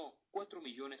 proporcionó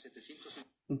 4.700.000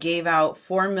 gave out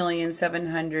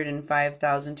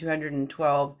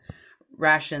 4,705,212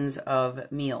 rations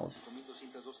of meals.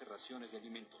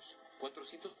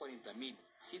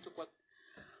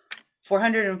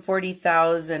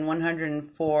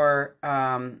 440,104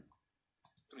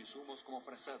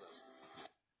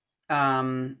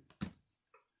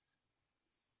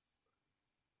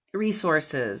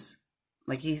 resources.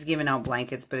 Like he's giving out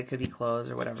blankets, but it could be clothes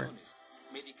or whatever.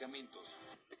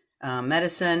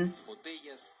 Medicine,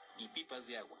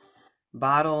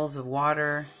 bottles of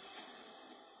water.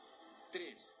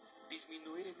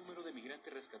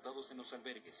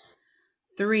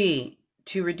 3,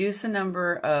 to reduce the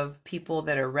number of people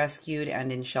that are rescued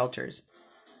and in shelters.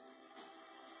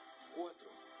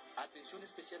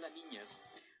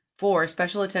 4,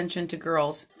 special attention to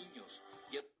girls,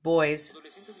 boys,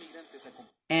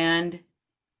 and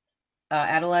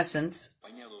adolescents,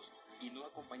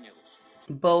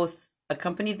 both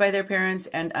accompanied by their parents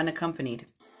and unaccompanied.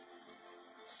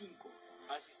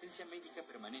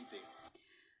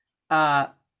 5,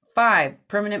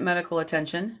 permanent medical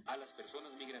attention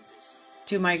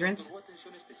to migrants,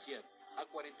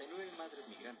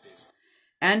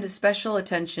 and special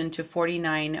attention to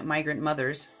 49 migrant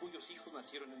mothers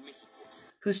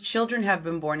whose children have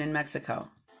been born in Mexico.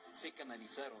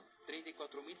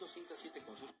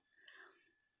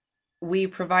 We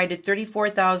provided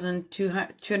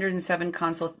 34,207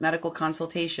 medical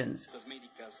consultations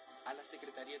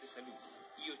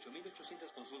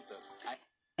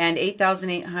and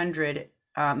 8,800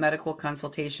 medical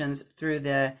consultations through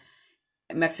the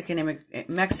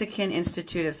Mexican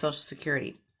Institute of Social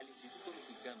Security.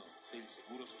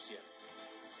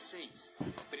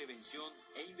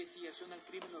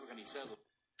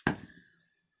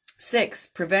 6,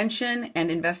 prevention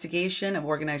and investigation of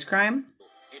organized crime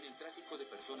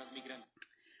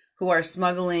who are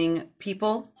smuggling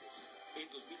people.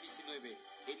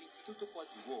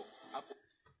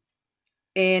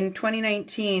 In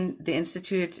 2019, the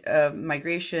Institute of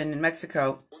Migration in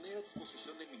Mexico,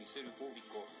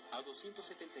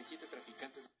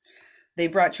 they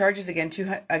brought charges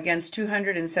against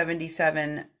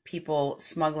 277 people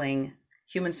smuggling,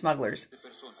 human smugglers.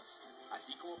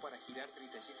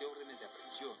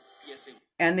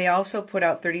 And they also put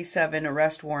out 37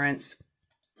 arrest warrants.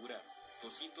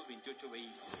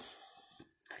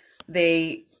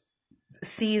 They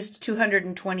seized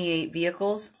 228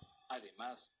 vehicles.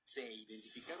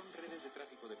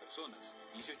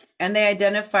 And they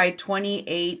identified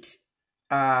 28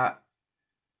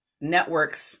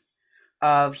 networks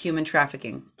of human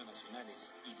trafficking.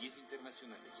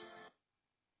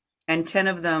 And 10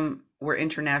 of them were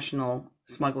international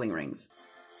smuggling rings.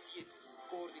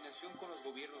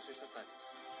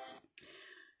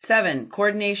 7,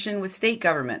 coordination with state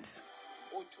governments.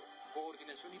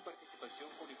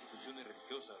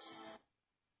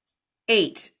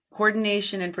 8,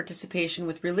 coordination and participation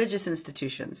with religious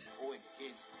institutions,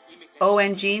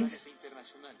 ONGs,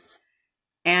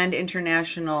 and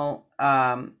international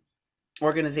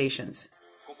organizations,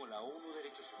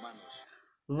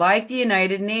 like the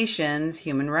United Nations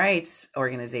Human Rights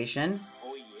Organization,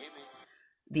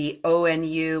 the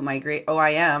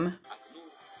OIM,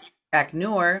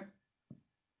 ACNUR,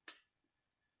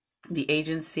 the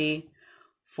Agency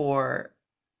for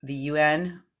the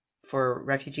UN for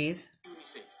Refugees,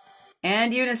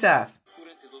 and UNICEF.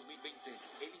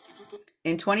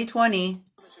 In 2020,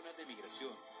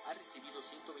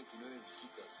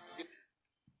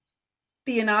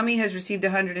 the UNAMI has received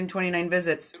 129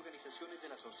 visits.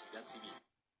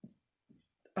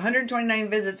 129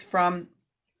 visits from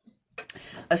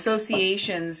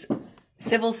associations,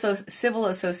 civil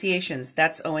associations.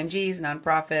 That's ONGs,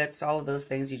 nonprofits, all of those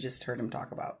things you just heard him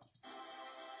talk about.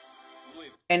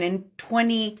 And in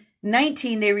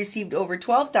 2019, they received over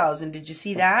 12,000. Did you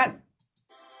see that?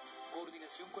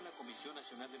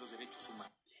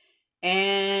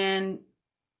 And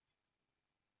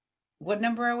what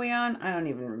number are we on? I don't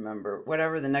even remember.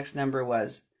 Whatever the next number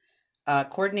was.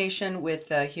 Coordination with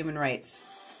human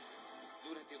rights.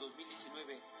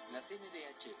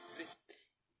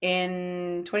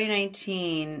 In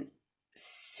 2019,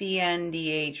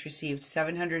 CNDH received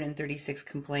 736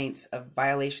 complaints of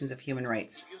violations of human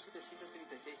rights.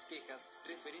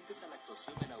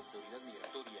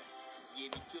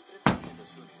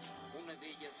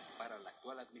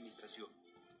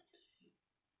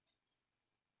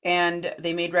 And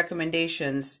they made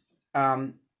recommendations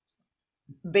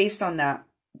based on that,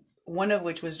 one of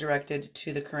which was directed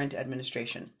to the current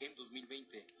administration.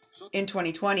 In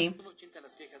 2020,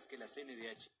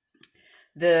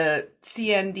 the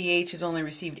CNDH has only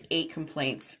received 8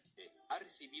 complaints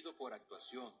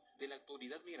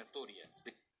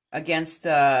against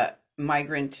the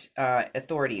migrant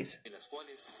authorities,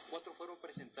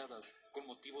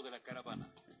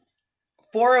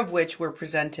 4 of which were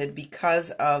presented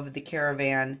because of the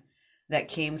caravan that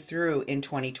came through in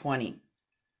 2020.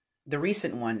 The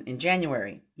recent one in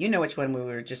January. You know which one we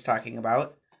were just talking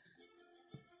about.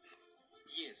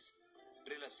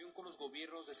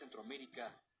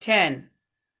 10.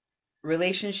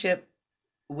 Relationship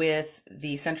with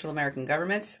the Central American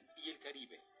governments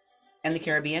and the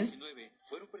Caribbean.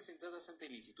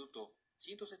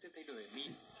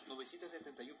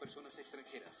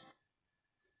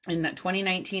 In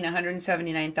 2019,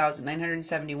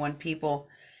 179,971 people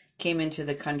came into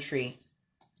the country.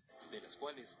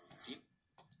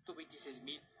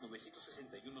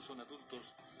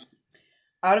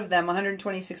 Out of them,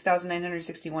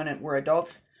 126,961 were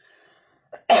adults,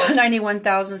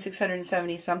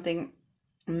 91,670 something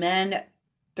men,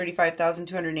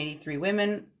 35,283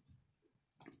 women,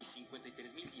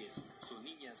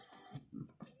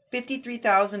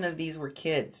 53,000 of these were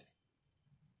kids.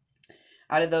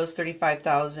 Out of those,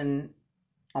 35,000,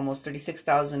 almost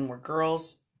 36,000 were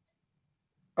girls.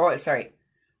 Oh, sorry,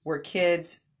 were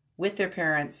kids with their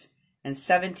parents, and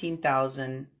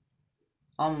 17,000,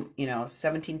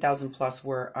 17,000 plus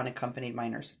were unaccompanied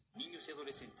minors. Niños y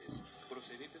adolescentes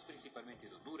procedentes principalmente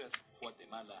de Honduras,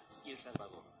 Guatemala y El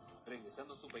Salvador,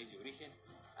 regresando a su país de origen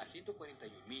a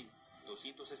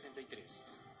 141,263.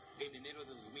 En enero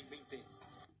de 2020.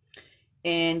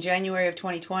 In January of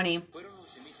 2020,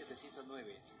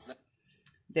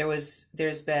 there's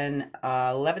been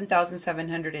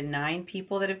 11,709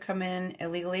 people that have come in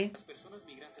illegally.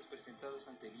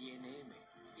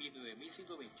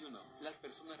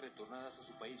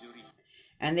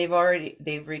 And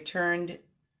they've returned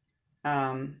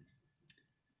in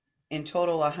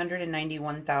total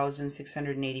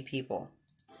 191,680 people.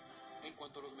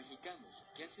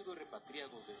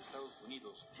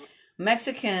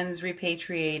 Mexicans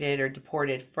repatriated or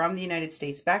deported from the United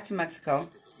States back to Mexico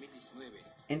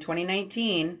in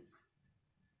 2019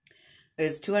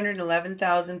 is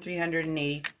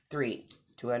 211,383.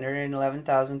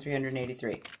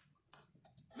 211,383.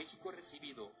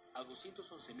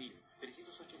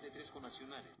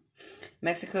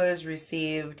 Mexico has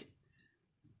received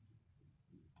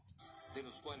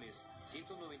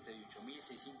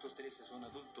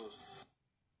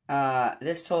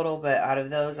this total, but out of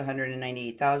those,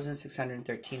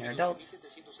 198,613 are adults.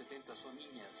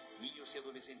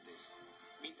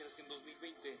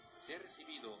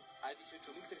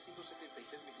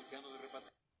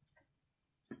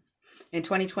 In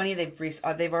 2020,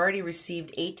 they've already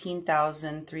received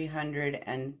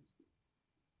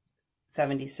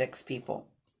 18,376 people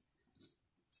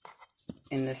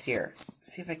in this year.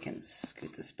 Let's see if I can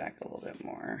scoot this back a little bit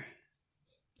more.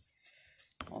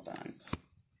 Hold on.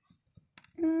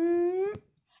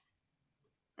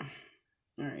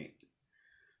 All right.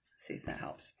 Let's see if that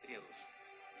helps.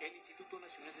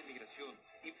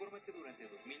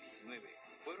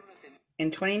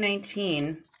 In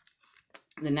 2019,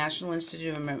 the National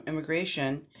Institute of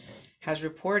Immigration has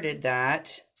reported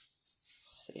that, let's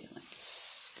see,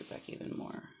 go back even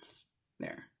more.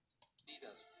 There.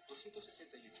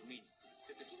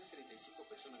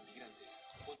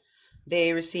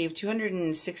 They received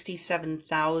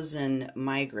 267,000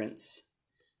 migrants.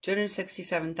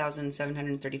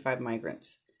 267,735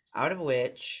 migrants, out of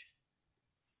which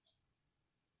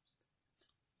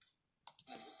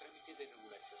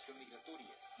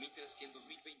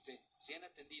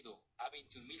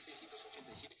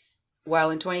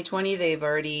while in 2020 they've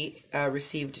already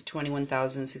received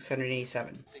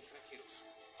 21,687.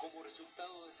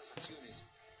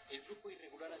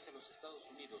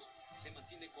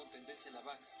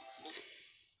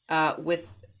 With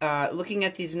looking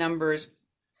at these numbers,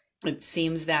 it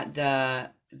seems that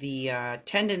the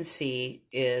tendency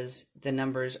is the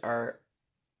numbers are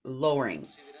lowering.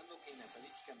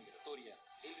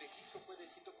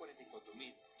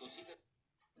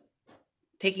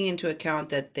 Taking into account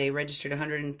that they registered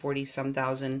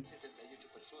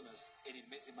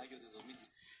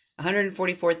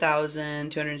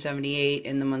 144,278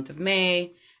 in the month of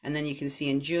May, and then you can see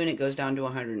in June it goes down to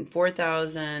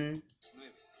 104,000,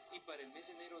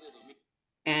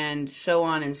 and so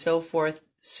on and so forth,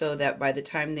 so that by the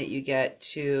time that you get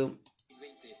to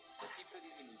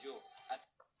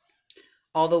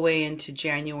all the way into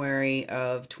January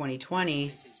of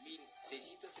 2020,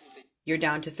 you're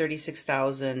down to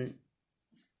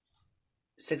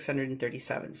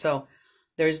 36,637. So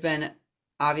there's been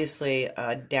obviously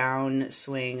a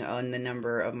downswing on the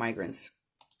number of migrants.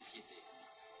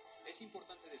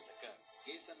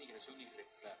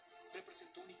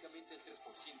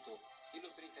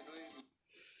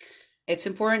 It's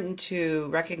important to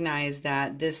recognize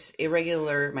that this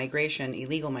irregular migration,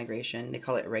 illegal migration, they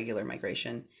call it irregular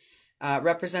migration,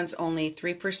 represents only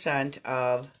 3%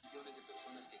 of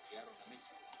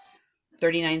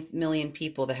 39 million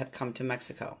people that have come to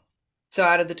Mexico. So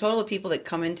out of the total of people that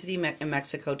come into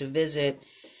Mexico to visit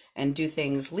and do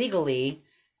things legally,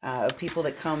 people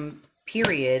that come,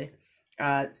 period,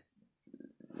 the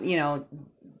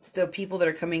people that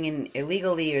are coming in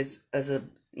illegally is a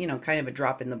kind of a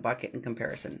drop in the bucket in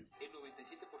comparison.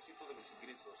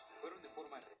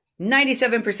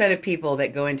 97% of people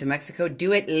that go into Mexico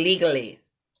do it legally.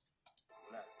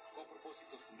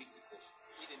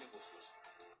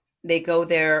 They go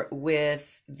there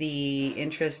with the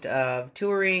interest of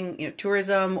touring,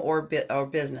 tourism or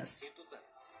business.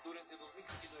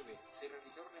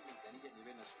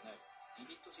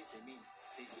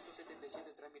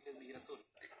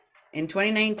 In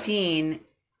 2019,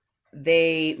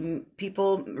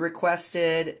 people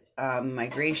requested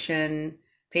migration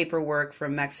paperwork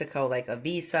from Mexico, like a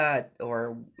visa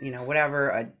or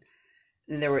whatever.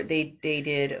 They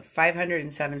did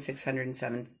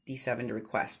 507,677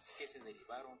 requests,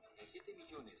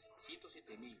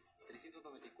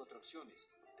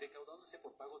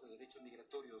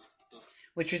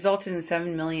 which resulted in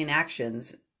 7 million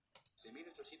actions,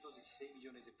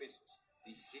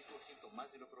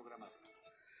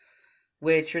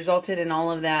 which resulted in all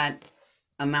of that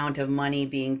amount of money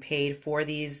being paid for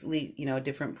these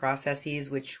different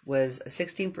processes, which was a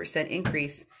 16%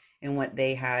 increase in what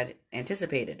they had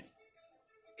anticipated.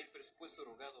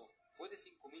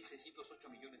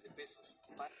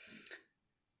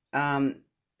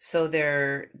 So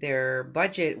their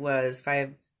budget was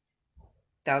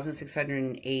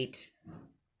 5,608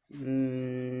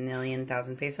 million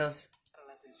pesos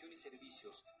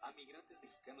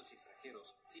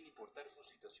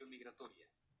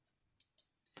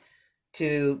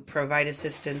to provide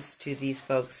assistance to these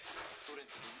folks,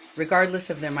 regardless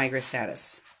of their migrant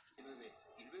status.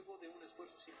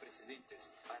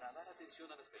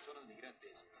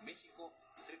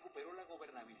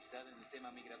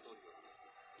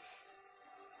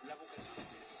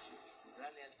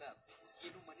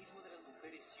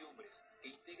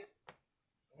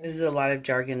 This is a lot of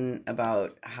jargon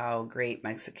about how great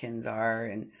Mexicans are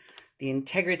and the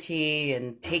integrity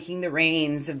and taking the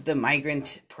reins of the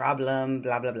migrant problem,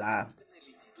 blah, blah, blah.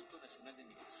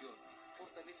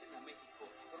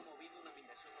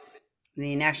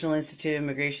 The National Institute of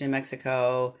Immigration in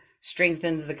Mexico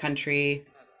strengthens the country,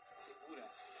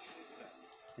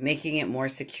 making it more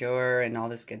secure and all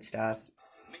this good stuff.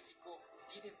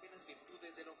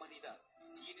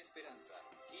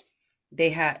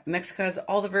 Mexico has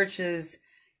all the virtues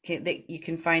that you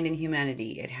can find in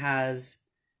humanity. It has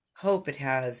hope. It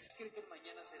has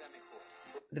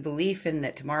the belief in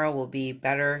that tomorrow will be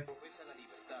better.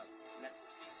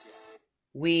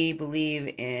 We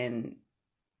believe in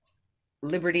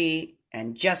liberty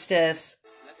and justice,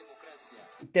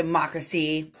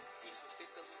 democracy,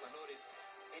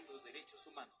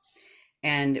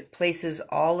 and places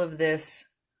all of this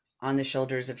on the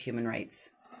shoulders of human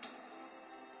rights.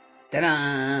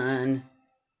 Ta-da!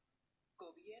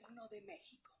 Gobierno de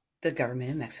México. The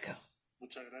government of Mexico.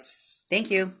 Muchas gracias.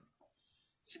 Thank you.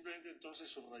 Simplemente entonces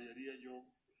subrayaría yo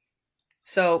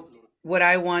So, what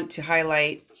I want to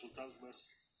highlight resultados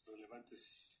más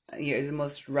relevantes here is the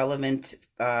most relevant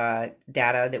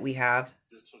data that we have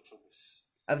de estos 8 meses.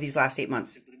 of these last 8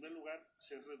 months. En primer lugar,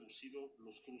 se han reducido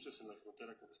los cruces en la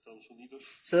frontera con Estados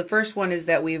Unidos So the first one is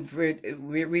that we've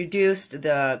reduced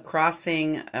the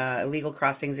crossing, illegal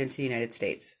crossings into the United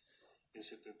States en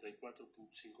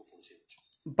 74.5%.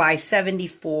 by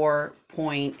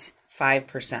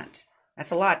 74.5%.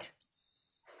 That's a lot.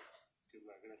 Que es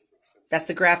la gráfica que están. That's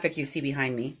the graphic you see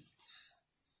behind me.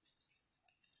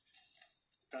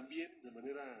 También, de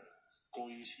manera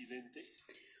coincidente,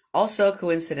 Also,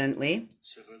 coincidentally,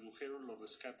 se redujeron los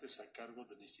rescates a cargo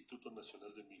del Instituto Nacional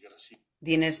de Migración.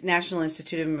 the National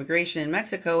Institute of Immigration in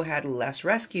Mexico had less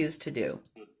rescues to do.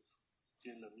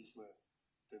 Tiene la misma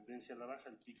tendencia a la baja,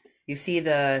 el pico. You see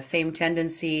the same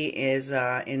tendency is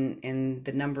in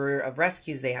the number of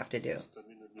rescues they have to do.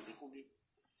 También en el mes de junio.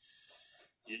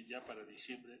 Y ya para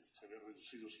diciembre se había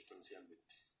reducido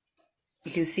sustancialmente.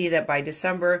 You can see that by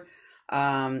December,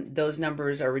 those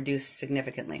numbers are reduced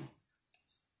significantly.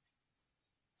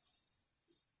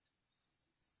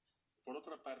 Por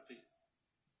otra parte,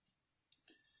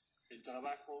 el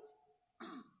trabajo,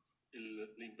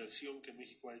 la inversión que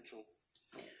México ha hecho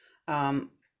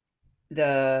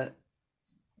The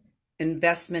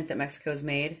investment that Mexico has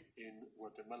made en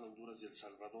Guatemala, Honduras y El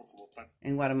Salvador como parte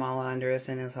in Guatemala, Honduras,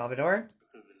 and El Salvador,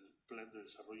 del Plan de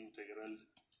Desarrollo Integral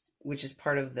which is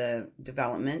part of the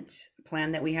development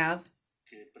plan that we have,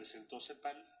 que presentó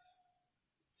CEPAL,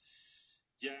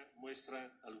 ya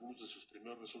muestra algunos de sus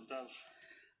primeros resultados.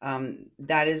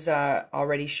 that is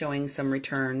already showing some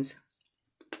returns,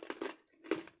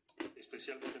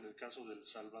 Especialmente en el caso de El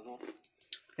Salvador,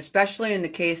 especially in the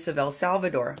case of El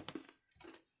Salvador,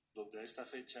 donde a esta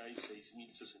fecha hay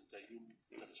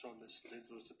 6.061 personas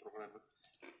dentro de este programa,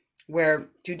 where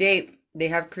to date they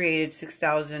have created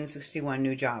 6,061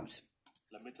 new jobs.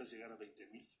 la meta es llegar a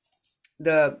 20.000,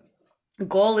 The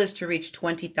goal is to reach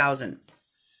 20,000,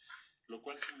 lo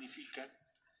cual significa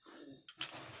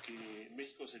que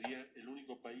México sería el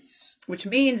único país which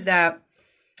means that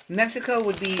Mexico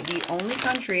would be the only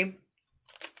country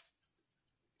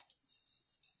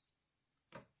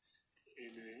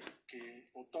que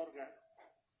otorga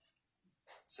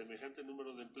semejante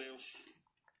número de empleos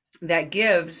that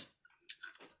gives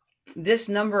this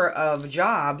number of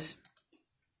jobs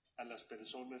a las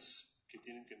personas que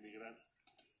tienen que emigrar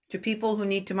to people who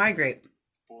need to migrate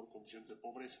por condiciones de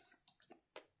pobreza.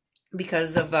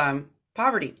 because of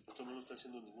poverty. Esto no lo está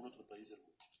haciendo ningún otro país del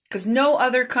mundo. Because no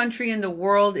other country in the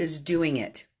world is doing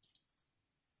it.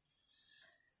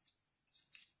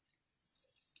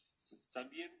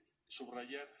 También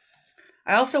subrayar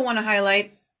I also want to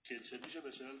highlight que el Servicio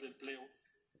Nacional de Empleo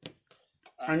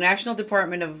our National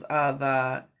Department of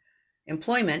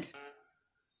Employment ha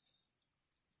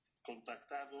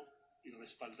contactado y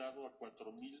respaldado a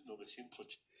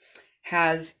 4.980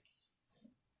 has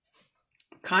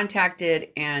contacted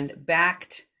and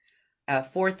backed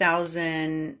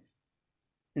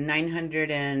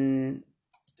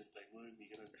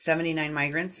 4,979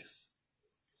 migrants.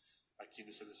 a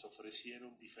quienes se les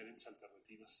ofrecieron diferentes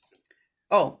alternativas.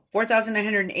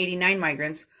 4,989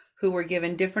 migrants who were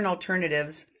given different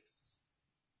alternatives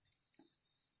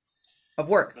of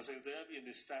work. La Secretaría de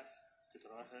Bienestar, que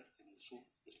trabaja en el sur,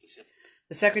 especialmente,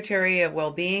 The Secretary of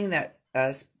Well-Being that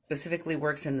specifically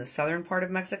works in the southern part of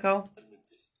Mexico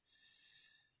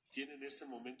tiene en este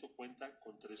momento cuenta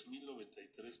con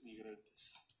 3.093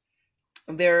 migrantes.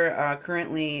 They're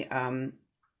currently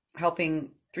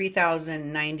helping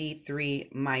 3,093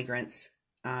 migrants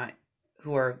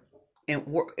who are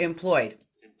employed.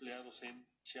 Empleados en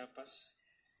Chiapas,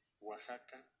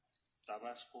 Oaxaca,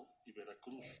 Tabasco y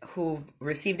Veracruz. Who've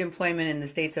received employment in the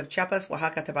states of Chiapas,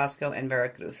 Oaxaca, Tabasco, and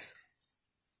Veracruz.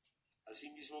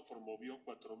 Asimismo, promovió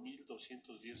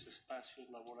 4.210 espacios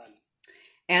laborales.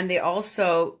 And they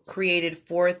also created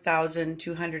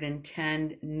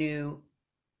 4,210 new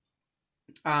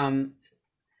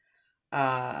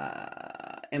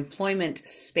employment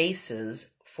spaces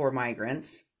for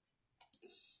migrants.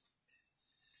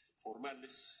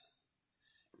 Formales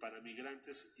para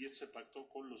migrantes, y esto se pactó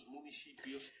con los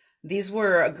municipios. These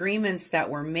were agreements that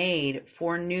were made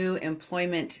for new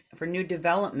employment, for new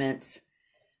developments,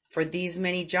 for these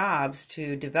many jobs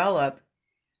to develop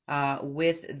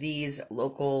with these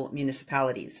local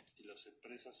municipalities Y las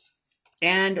empresas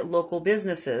and local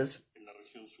businesses en la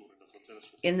región sur, en la frontera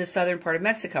sur. in the southern part of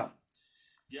Mexico.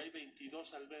 Y hay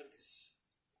 22 albergues.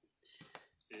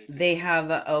 They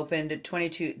have opened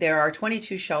 22. There are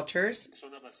 22 shelters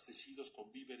Son abastecidos con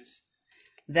víveres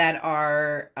that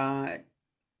are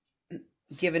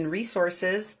given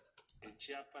resources en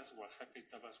Chiapas, Oaxaca y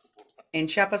Tabasco por parte in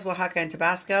Chiapas, Oaxaca, and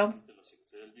Tabasco de la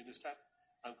Secretaría del Bienestar,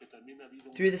 aunque también ha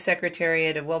habido through the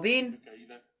Secretariat of Well-Being. una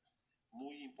caída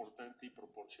muy importante y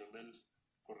proporcional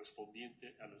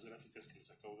correspondiente a las gráficas que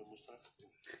les acabo de mostrar.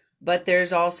 But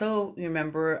there's also,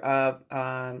 remember,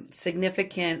 a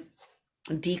significant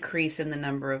decrease in the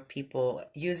number of people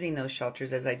using those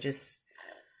shelters, as I just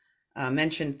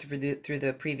mentioned through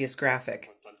the previous graphic.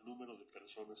 En cuanto al número de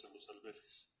personas en los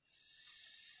albergues.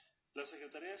 La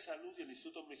Secretaría de Salud y el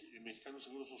Instituto Mexicano de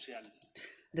Seguro Social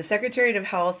The Secretariat of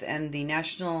Health and the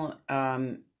National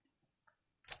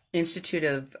Institute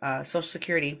of Social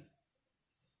Security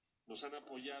nos han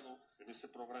apoyado en este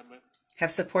programa have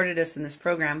supported us in this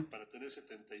program para tener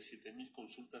 77,000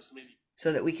 consultas médicas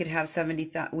so that we could have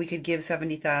we could give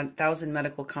 70,000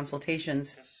 medical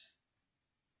consultations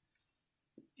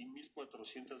y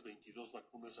 1,422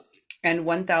 vacunas aplicadas. and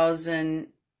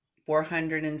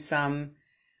 1,400 and some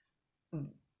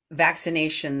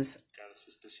vaccinations,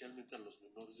 Especialmente a los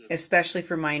menores de especially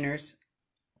for minors.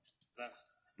 edad.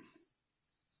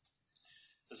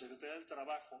 La Secretaría del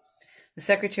Trabajo, The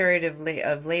Secretariat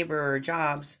of Labor or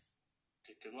Jobs,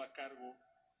 que quedó a cargo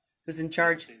who's in de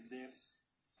charge atender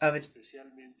of it,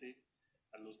 especialmente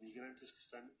a los migrantes que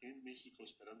están en México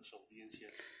esperando su audiencia.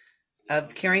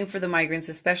 of caring for the migrants,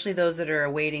 especially those that are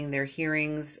awaiting their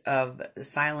hearings of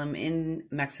asylum in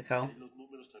Mexico. Los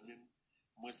números también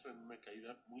muestran una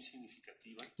caída muy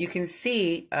significativa. You can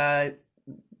see a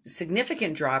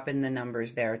significant drop in the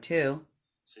numbers there too.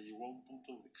 Se llegó a un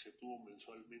punto en que se tuvo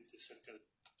mensualmente cerca de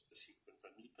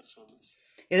 50,000 personas.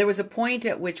 There was a point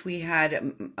at which we had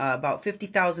about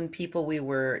 50,000 people we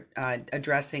were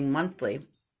addressing monthly.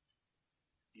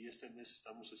 Y este mes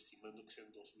estamos estimando que sean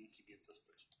 2,500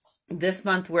 personas This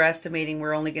month we're estimating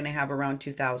we're only going to have around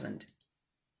 2,000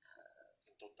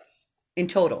 en total. in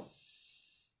total.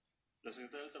 La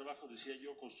Secretaría del Trabajo, decía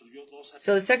yo, construyó 2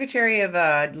 So the Secretary of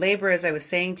Labor, as I was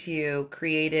saying to you,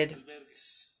 created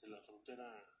albergues en la frontera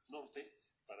norte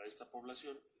para esta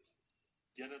población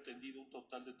y han atendido un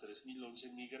total de 3,011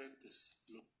 migrantes.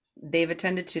 they've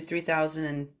attended to 3,000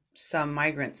 and some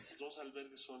migrants Los 2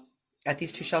 albergues son at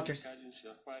these 2 shelters. en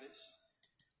Ciudad Juárez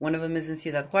One of them is in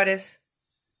Ciudad Juárez,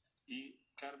 y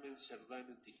Carmen Cerdán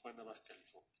en Tijuana, Baja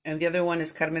California. and the other one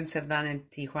is Carmen Cerdán in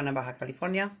Tijuana, Baja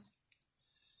California.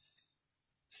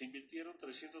 Se invirtieron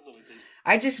 396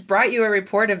 I just brought you a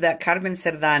report of that Carmen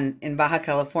Cerdán in Baja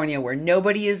California, where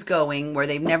nobody is going, where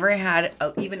they've never had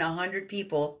even 100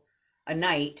 people a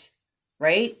night,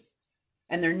 right?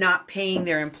 And they're not paying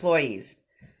their employees.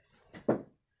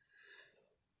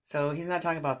 So he's not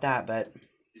talking about that, but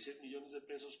 16 millones de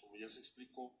pesos, como ya se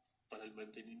explicó, para el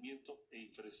mantenimiento e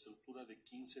infraestructura de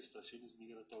 15 estaciones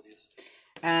migratorias.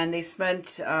 and they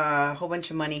spent a whole bunch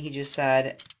of money, he just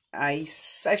said. I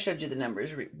showed you the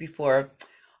numbers before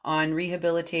on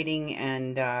rehabilitating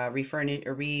and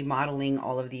remodeling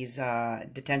all of these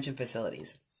detention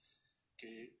facilities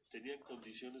Que tenían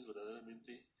condiciones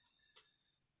verdaderamente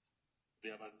de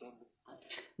abandono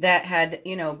that had,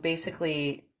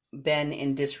 basically been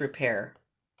in disrepair.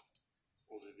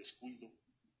 o de descuido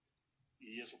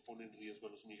y eso pone en riesgo a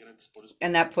los migrantes. Por eso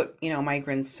And that put,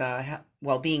 migrants'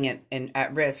 well-being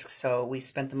at risk, so we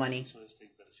spent the money. hizo esta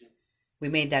inversión. We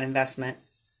made that investment.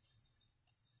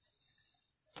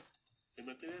 En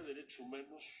materia de derechos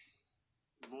humanos,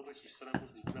 no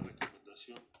registramos ninguna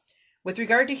recomendación With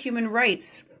regard to human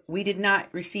rights, we did not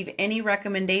receive any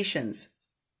recommendations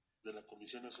de la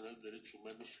Comisión Nacional de Derechos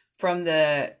Humanos from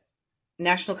the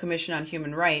National Commission on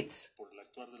Human Rights por el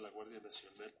actuar de la Guardia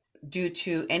Nacional due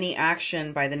to any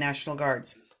action by the National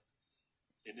Guards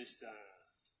en este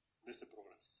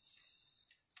programa.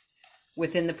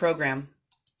 within the program.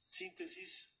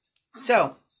 Síntesis,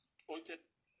 So, hoy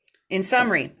in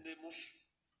summary, tenemos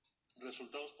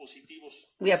resultados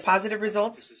positivos. we have positive Que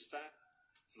results. se está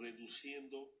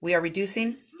reduciendo We are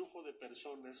reducing el flujo de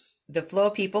personas the flow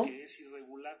of people que es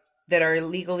irregular, that are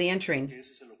illegally entering, que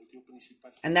ese es el objetivo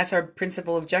principal. and that's our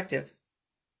principal objective.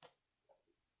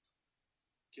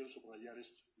 Quiero subrayar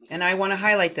esto. And I want to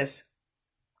highlight this.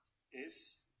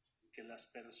 Es que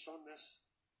las personas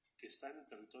que están en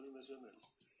territorio nacional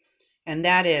And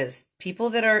that is people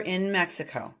that are in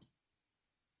Mexico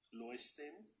lo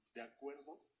estén de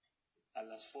acuerdo a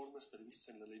las formas previstas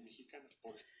en la ley mexicana.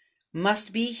 Por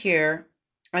must be here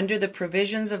under the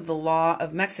provisions of the law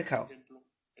of Mexico. ejemplo,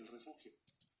 el refugio.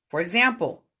 For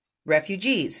example,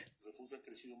 refugees. El refugio ha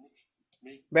crecido mucho.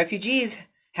 México Refugees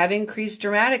have increased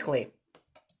dramatically.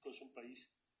 Es un país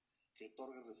que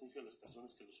otorga refugio a las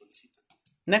personas que lo solicitan.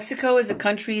 Mexico is a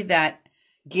country that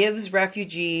gives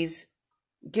refugee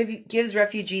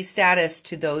status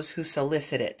to those who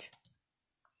solicit it.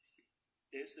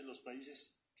 Es de los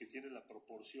países que tiene la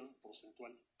proporción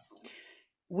porcentual.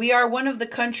 We are one of the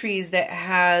countries that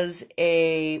has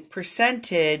a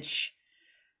percentage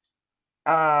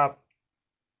Más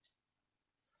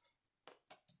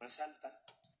alta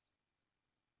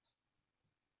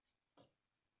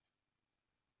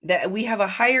that we have a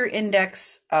higher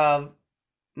index of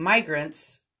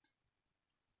migrants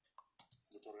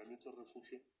de otorgamiento de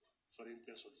refugio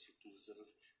frente a solicitudes de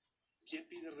refugio. ¿Quién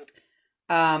pide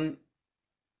refugio?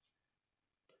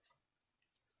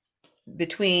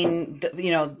 Between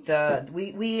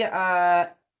we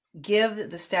give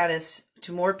the status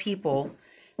to more people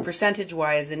percentage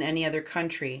wise than any other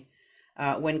country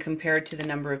when compared to the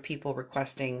number of people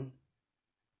requesting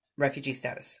refugee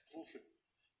status. Refugio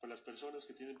por las personas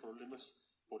que tienen problemas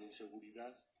por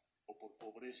inseguridad o por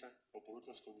pobreza o por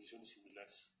otras condiciones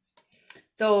similares.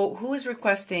 So who is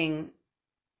requesting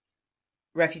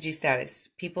refugee status?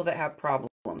 People that have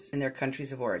problems in their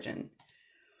countries of origin.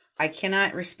 I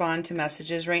cannot respond to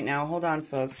messages right now. Hold on,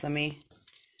 folks. Let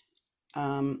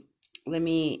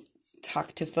me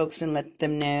talk to folks and let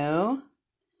them know.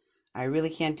 I really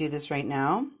can't do this right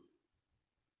now.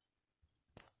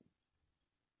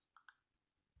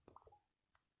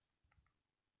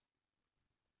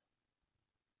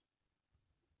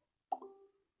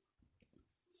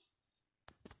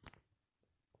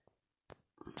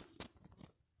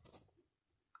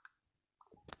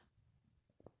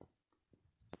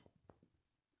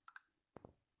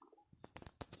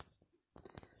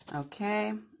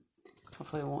 Okay,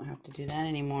 hopefully I won't have to do that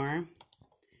anymore.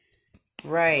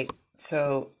 Right,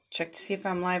 so check to see if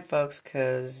I'm live, folks,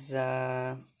 because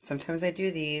sometimes I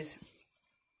do these.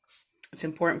 It's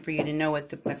important for you to know what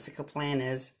the Mexico plan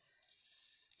is.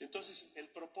 Entonces, el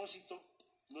propósito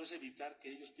no es evitar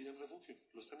que ellos pidan refugio,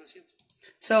 lo están haciendo.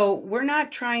 So we're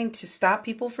not trying to stop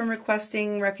people from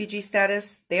requesting refugee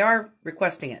status. They are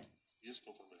requesting it. Y es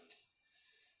conforme a la ley.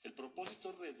 El propósito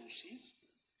es reducir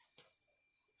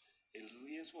el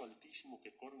riesgo altísimo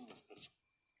que corren las personas.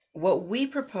 What we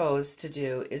propose to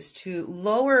do is to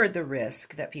lower the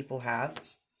risk that people have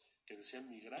Que desean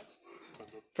migrar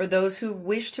cuando for those who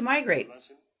wish to migrate, lo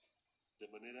hacen de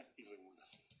manera irregular.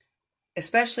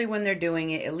 especially when they're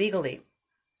doing it illegally,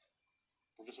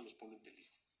 Porque eso los pone en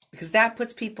peligro. because that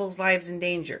puts people's lives in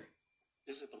danger.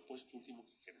 Es el propósito último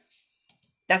que queremos.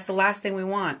 That's the last thing we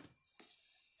want.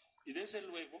 Y desde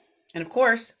luego And of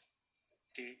course,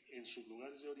 que en sus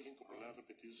lugares de origen, como lo ha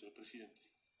repetido el señor presidente,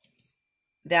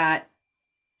 that,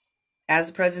 as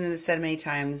the president has said many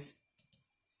times,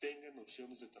 tengan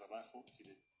opciones de trabajo y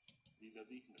de vida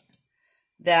digna.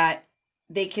 that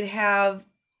they could have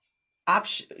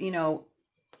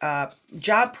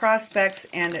job prospects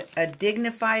and a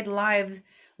dignified lives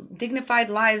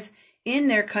in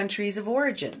their countries of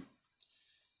origin.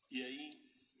 Y ahí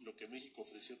lo que México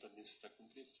ofreció también se está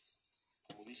cumpliendo.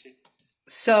 Como dije,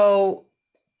 So,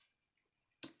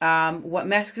 what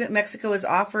Mexico has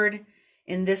offered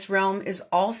in this realm is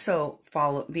also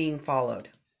being followed.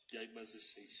 ya hay más de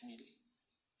 6,000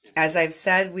 As I've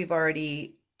said, we've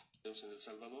already empleos en El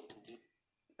Salvador, Honduras,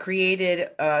 created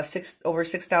over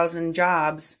 6,000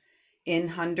 jobs in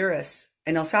Honduras,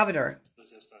 in El Salvador. ya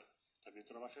está también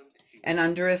trabajando. And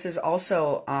Honduras is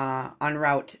also en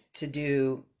route to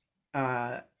do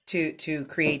to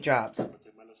create jobs.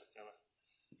 Guatemala se acaba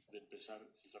de empezar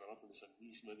el trabajo en esa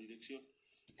misma dirección.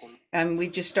 And we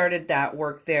just started that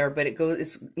work there, but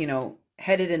it's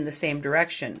headed in the same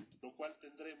direction. Lo cual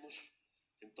tendremos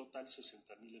en total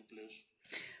 60,000 empleos.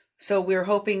 So we're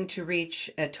hoping to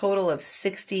reach a total of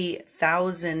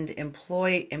 60,000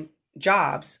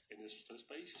 jobs En esos tres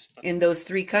países. in those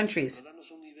three countries. Para darnos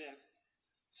una idea,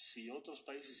 si otros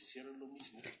países hicieran lo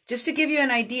mismo, Just to give you an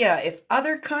idea, if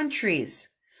other countries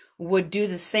would do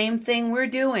the same thing we're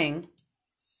doing,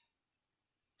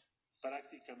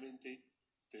 prácticamente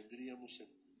tendríamos en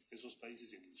esos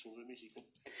países en el sur de México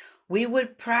we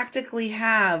would practically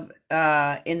have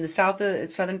in the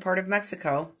southern part of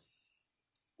Mexico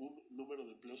un número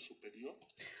de empleos superior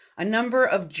a number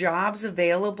of jobs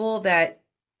available that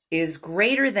is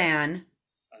greater than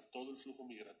a todo el flujo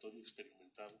migratorio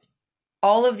experimentado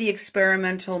all of the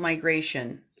experimental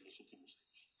migration, en los últimos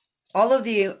años. all of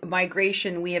the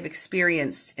migration we have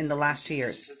experienced in the last 2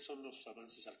 years. Entonces, estos son los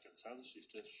avances alcanzados y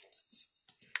estoy a sus órdenes.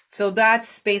 So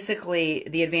that's basically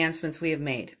the advancements we have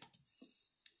made.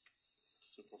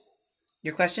 Usted, por favor.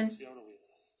 Your question? Sí, ahora voy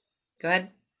a- Go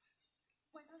ahead.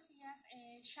 Buenos días,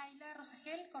 Shaila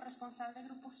Rosagel,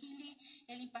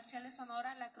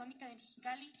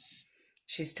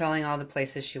 She's telling all the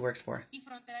places she works for.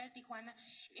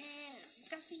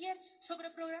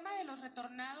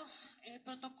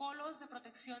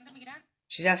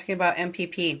 She's asking about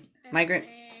MPP, Migrant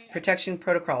Protection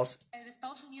Protocols.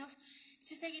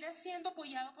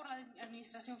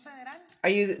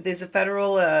 Is the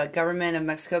federal government of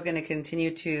Mexico going to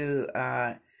continue to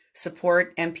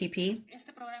support MPP?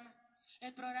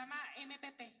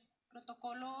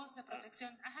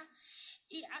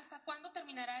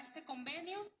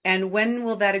 And when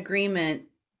will that agreement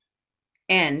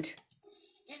end?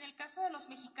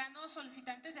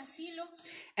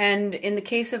 And in the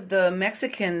case of the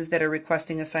Mexicans that are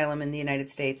requesting asylum in the United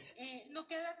States,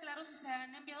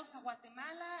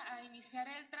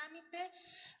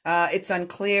 it's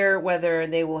unclear whether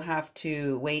they will have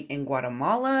to wait in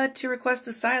Guatemala to request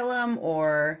asylum,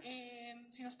 or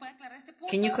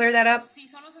can you clear that up?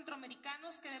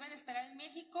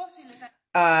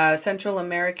 Central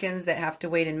Americans that have to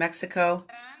wait in Mexico.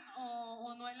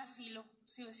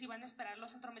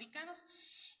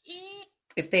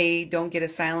 If they don't get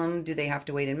asylum, do they have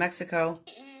to wait in Mexico?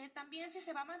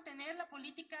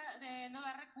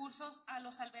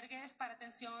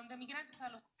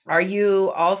 Are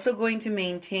you also going to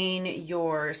maintain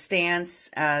your stance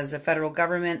as a federal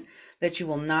government that you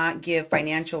will not give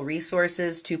financial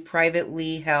resources to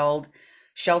privately held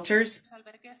shelters?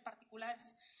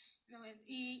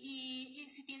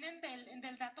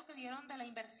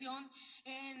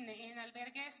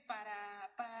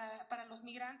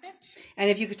 And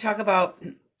if you could talk about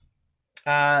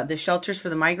the shelters for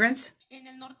the migrants.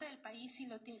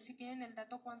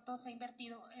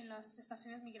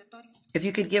 If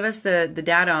you could give us the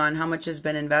data on how much has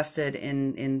been invested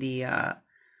in the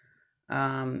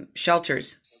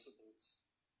shelters.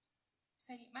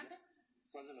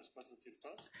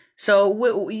 So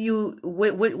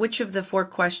which of the 4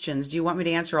 questions? Do you want me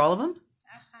to answer all of them?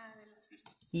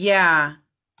 Yeah.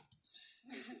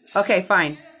 Okay,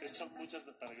 fine.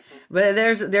 But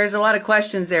there's a lot of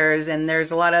questions there, and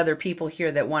there's a lot of other people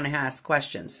here that want to ask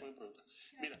questions.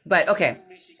 But okay.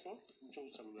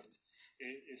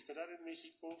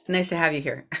 Nice to have you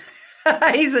here.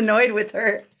 He's annoyed with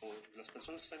her.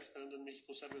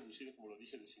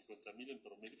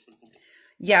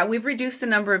 Yeah, we've reduced the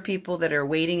number of people that are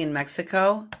waiting in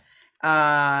Mexico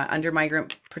under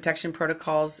migrant protection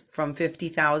protocols from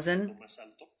 50,000,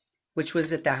 which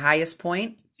was at the highest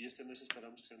point.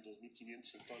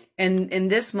 And in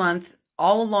this month,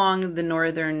 all along the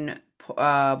northern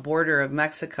border of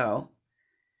Mexico,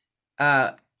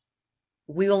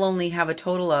 we will only have a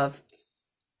total of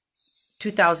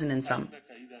 2,000 and some.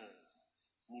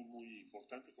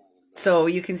 So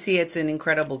you can see it's an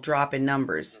incredible drop in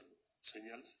numbers.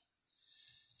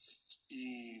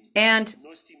 And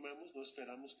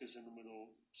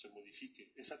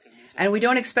we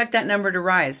don't expect that number to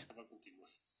rise.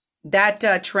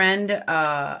 That trend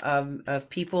of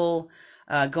people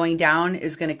going down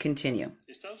is going to continue.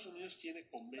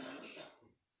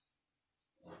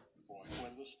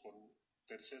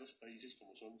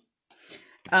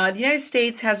 The United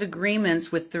States has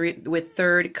agreements with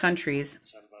third countries.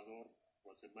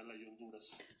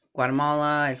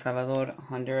 Guatemala, El Salvador,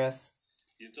 Honduras.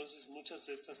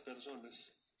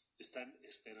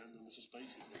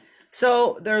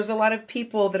 So there's a lot of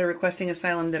people that are requesting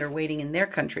asylum that are waiting in their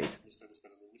countries.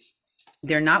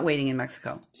 They're not waiting in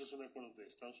Mexico.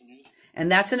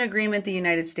 And that's an agreement the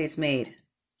United States made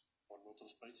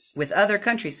with other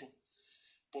countries.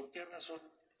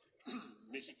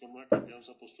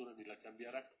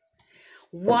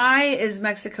 Why is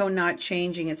Mexico not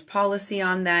changing its policy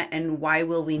on that, and why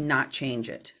will we not change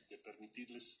it?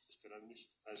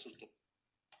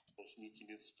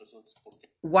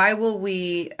 Why will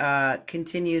we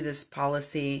continue this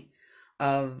policy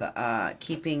of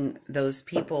keeping those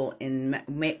people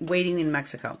waiting in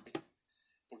Mexico?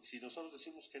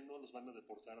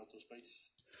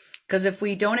 Because if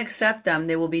we don't accept them,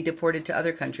 they will be deported to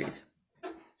other countries.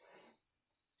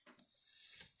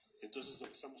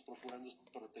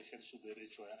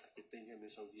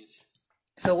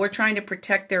 So we're trying to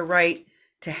protect their right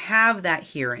to have that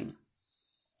hearing.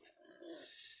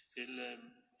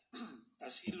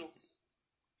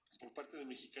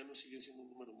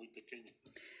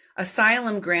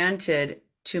 Asylum granted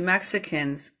to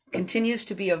Mexicans continues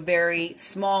to be a very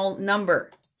small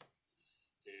number.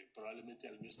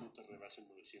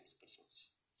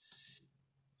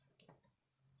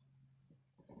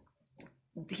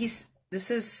 This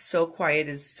is so quiet,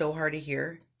 it's so hard to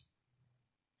hear.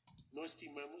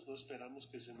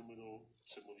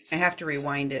 I have to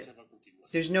rewind it.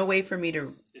 There's no way for me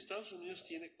to Estados Unidos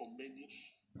tiene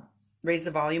convenios raise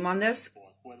the volume on this. o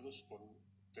acuerdos con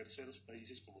terceros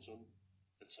países como son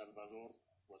El Salvador,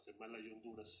 Guatemala y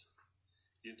Honduras.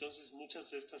 Y entonces muchas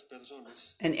de estas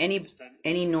personas And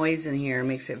any noise in here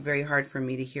makes it very hard for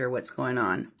me to hear what's going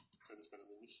on. están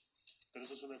esperando en México. Pero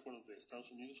eso es un acuerdo de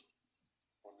Estados Unidos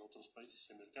con otros países.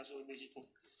 En el caso de México,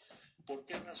 ¿por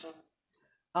qué razón?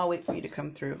 I'll wait for you to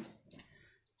come through,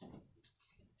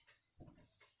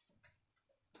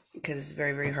 because it's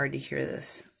very, very hard to hear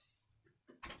this.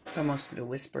 It's almost a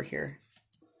whisper here.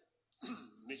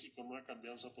 México no ha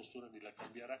cambiado esa postura ni la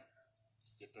cambiará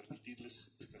de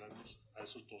permitirles esperarnos a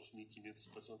esos 2.500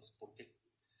 personas. ¿Por qué?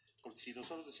 Porque si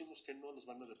nosotros decimos que no, nos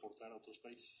van a deportar a otros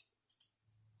países.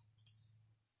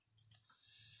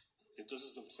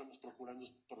 Entonces lo que estamos procurando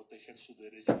es proteger su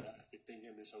derecho a que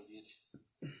tengan esa audiencia.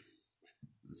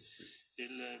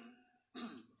 El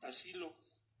asilo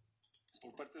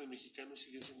por parte de mexicanos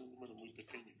sigue siendo un número muy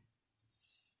pequeño.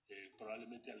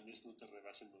 Probablemente al mes no te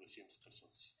rebasen 900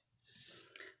 personas.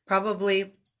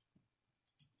 Probably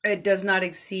it does not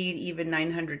exceed even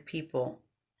 900 people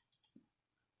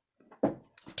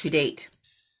to date.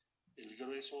 El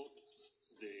grueso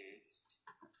de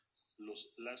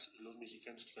los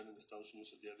mexicanos que están en Estados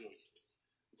Unidos el día de hoy,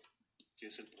 que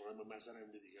es el programa más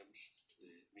grande, digamos,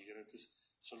 de migrantes,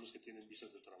 son los que tienen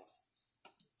visas de trabajo.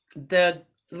 The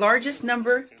largest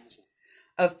number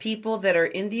of people that are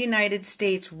in the United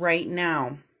States right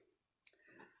now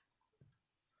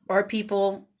are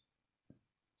people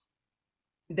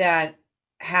that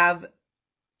have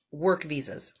work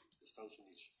visas. Estados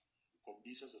Unidos, con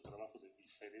visas de trabajo de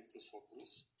diferentes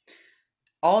fórmulas.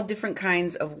 All different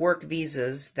kinds of work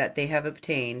visas that they have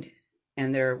obtained,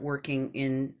 and they're working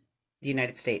in the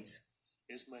United States.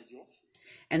 Es mayor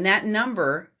And that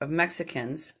number of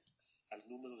Mexicans al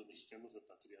número de mexicanos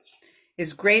repatriados.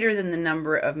 is greater than the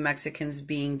number of Mexicans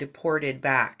being deported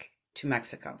back to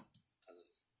Mexico.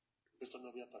 Esto no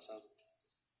había pasado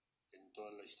en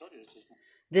toda la historia.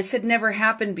 This had never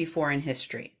happened before in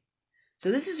history.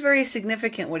 So this is very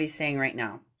significant what he's saying right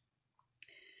now.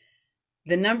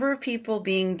 The number of people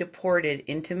being deported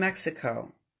into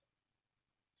Mexico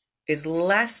is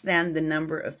less than the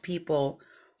number of people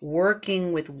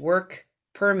working with work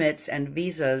permits and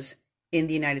visas in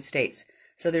the United States.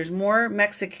 So there's more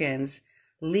Mexicans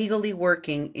legally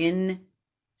working in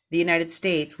the United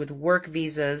States with work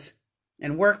visas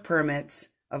and work permits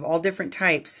of all different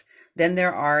types than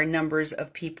there are numbers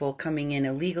of people coming in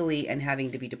illegally and having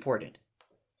to be deported.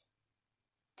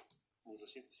 Muy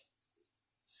reciente.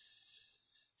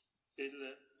 El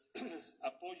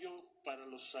apoyo para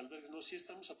los albergues, no, sí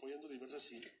estamos apoyando diversas,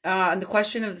 sí. On the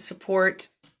question of the support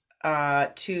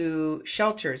to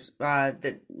shelters,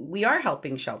 that we are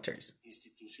helping shelters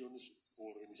Instituciones o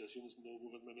organizaciones no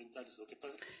gubernamentales. Lo que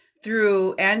pasa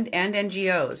through and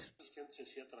NGOs, es que antes se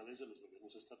hacía a través de los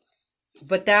gobiernos estatales.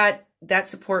 but that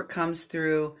support comes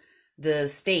through the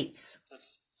states.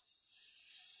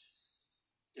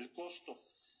 El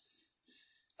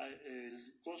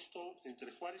costo entre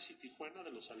Juárez y Tijuana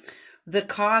de los albergues. The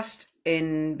cost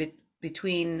in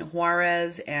between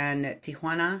Juarez and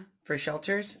Tijuana for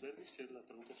shelters Albergues, que es la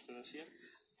pregunta que usted hacía,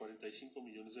 45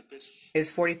 millones de pesos.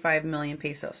 is 45 million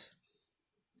pesos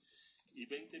Y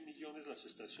 20 millones las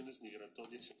estaciones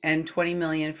migratorias and 20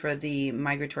 million for the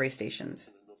migratory stations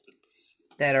en el norte del país.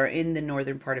 that are in the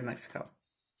northern part of Mexico.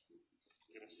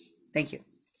 Gracias. Thank you.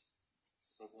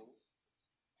 Por favor.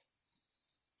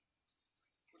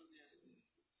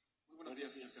 Muy buenos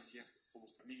días, señor canciller. ¿Cómo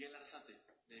está? Miguel Arzate,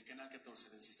 de Canal 14,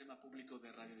 del Sistema Público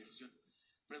de Radiodifusión.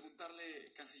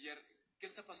 Preguntarle, canciller, ¿qué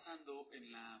está pasando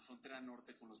en la frontera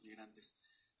norte con los migrantes?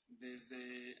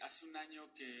 Desde hace un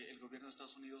año que el gobierno de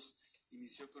Estados Unidos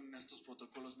inició con estos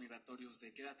protocolos migratorios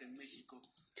de quédate en México.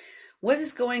 What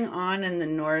is going on in the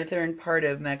northern part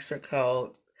of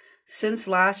Mexico? Since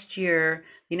last year,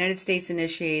 the United States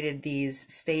initiated these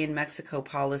stay in Mexico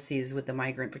policies with the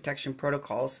migrant protection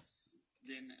protocols.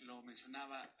 Bien, lo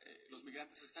mencionaba, los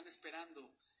migrantes están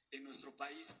esperando en nuestro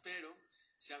país, pero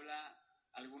se habla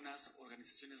algunas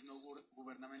organizaciones no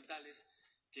gubernamentales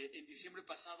que en diciembre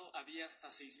pasado había hasta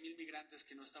 6,000 migrantes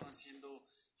que no estaban siendo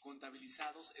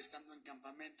contabilizados, estando en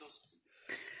campamentos.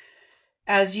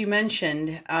 As you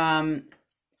mentioned,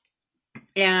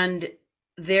 and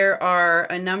there are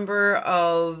a number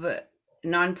of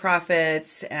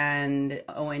nonprofits and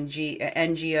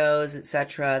NGOs,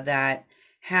 etc., that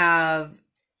have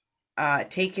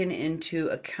taken into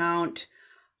account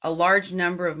a large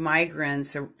number of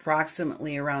migrants,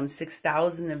 approximately around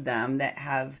 6,000 of them, that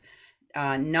have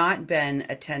not been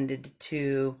attended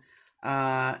to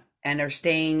and are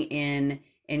staying in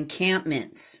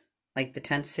encampments like the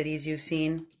tent cities you've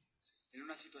seen, en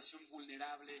una situación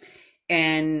vulnerable,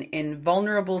 and in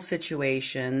vulnerable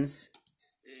situations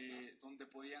donde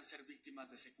podían ser víctimas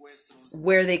de secuestros,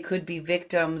 where they could be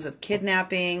victims of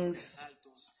kidnappings,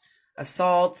 asaltos,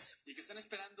 assaults, y que están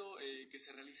esperando que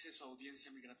se realice su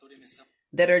audiencia migratoria en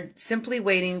that are simply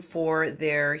waiting for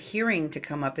their hearing to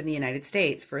come up in the United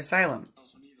States for asylum.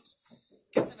 Estados Unidos.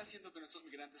 ¿Qué están haciendo con estos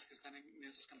migrantes que están en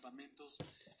estos campamentos?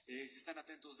 Si están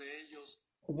atentos de ellos.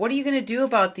 What are you going to do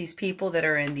about these people that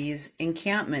are in these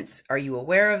encampments? Are you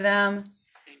aware of them?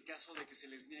 En caso de que se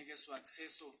les niegue su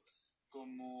acceso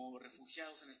como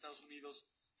refugiados en Estados Unidos,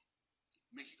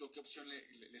 México, ¿qué opción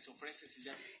les ofrece? Si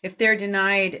ya... If they're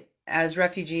denied as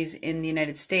refugees in the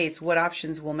United States, what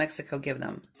options will Mexico give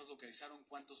them? ¿Los localizaron?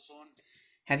 ¿Cuántos son?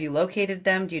 Have you located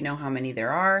them? Do you know how many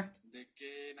there are? ¿De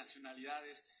qué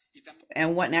nacionalidades? Y también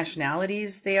And what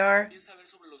nationalities they are? saber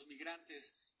sobre los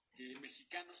migrantes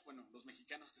mexicanos, bueno, los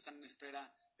mexicanos que están en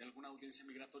espera de alguna audiencia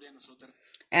migratoria en nuestro territorio.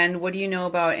 And what do you know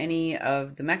about any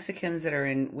of the Mexicans that are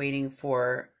waiting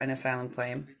for an asylum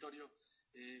claim?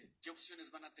 ¿Qué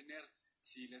opciones van a tener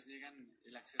si les niegan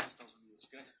el acceso a Estados Unidos?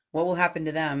 Gracias. What will happen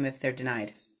to them if they're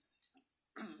denied?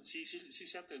 Sí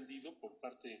se ha atendido por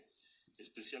parte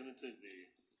especialmente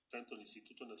de tanto el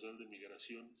Instituto Nacional de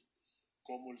Migración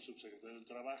como el subsecretario del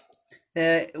Trabajo.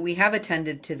 We have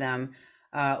attended to them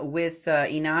with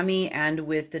INAMI and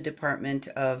with the Department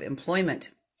of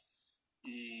Employment.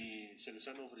 Y se les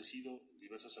han ofrecido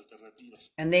diversas alternativas.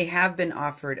 And they have been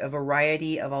offered a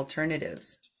variety of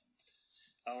alternatives.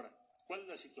 Ahora, ¿cuál es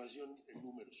la situación en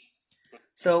números?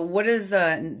 So what are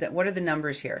the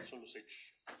numbers here? Son los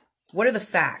hechos. What are the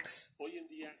facts? Hoy en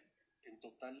día, en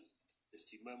total,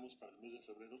 estimamos para el mes de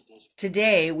febrero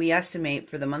Today, we estimate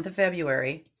for the month of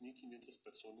February 1,500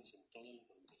 personas en toda la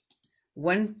frontera.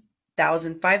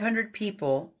 1,500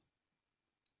 people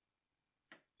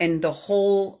in the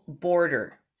whole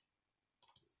border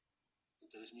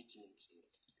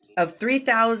of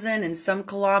 3,000 and some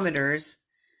kilometers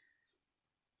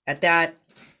at that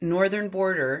northern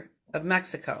border of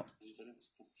Mexico,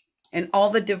 and all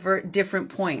the different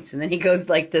points. And then he goes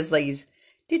like this, like he's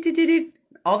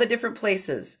all the different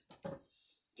places.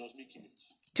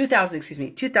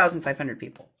 2,500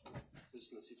 people.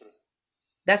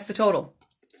 That's the total.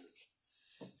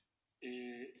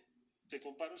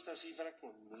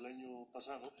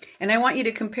 And I want you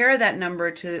to compare that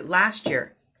number to last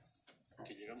year,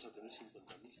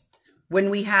 when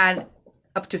we had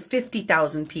up to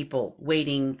 50,000 people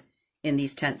waiting in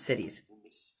these tent cities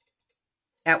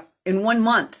in 1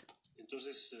 month.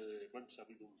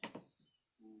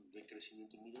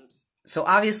 So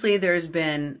obviously there's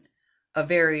been a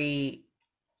very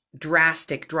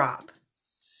drastic drop.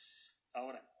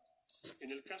 Ahora,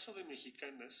 en el caso de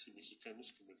mexicanas y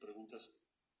mexicanos que me preguntas,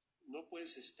 no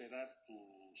puedes esperar tu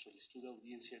solicitud de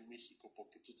audiencia en México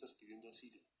porque tú estás pidiendo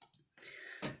asilo.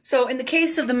 So in the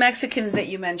case of the Mexicans that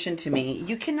you mentioned to me,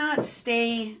 you cannot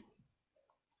stay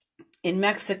in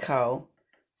Mexico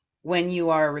when you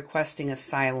are requesting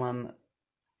asylum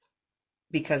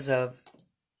because of...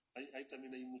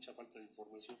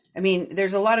 I mean,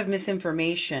 there's a lot of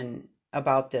misinformation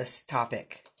about this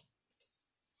topic.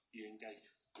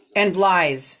 And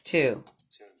lies, too.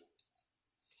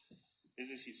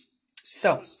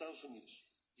 So,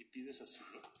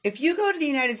 if you go to the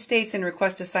United States and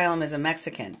request asylum as a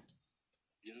Mexican,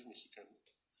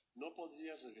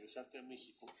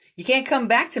 you can't come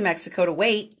back to Mexico to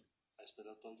wait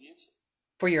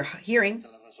for your hearing.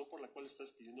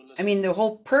 I mean, the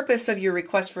whole purpose of your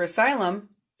request for asylum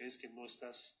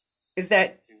is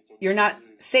that you're not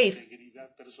safe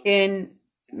in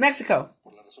Mexico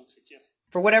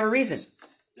for whatever reason.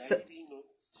 So,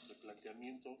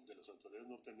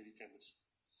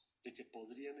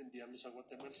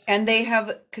 and they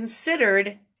have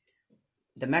considered,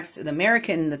 the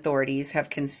American authorities have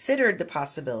considered the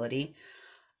possibility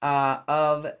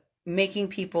of making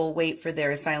people wait for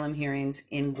their asylum hearings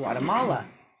in Guatemala.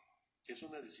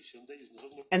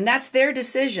 And that's their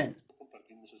decision.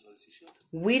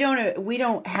 We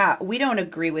don't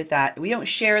agree with that. We don't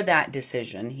share that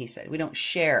decision, he said. We don't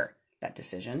share that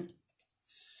decision.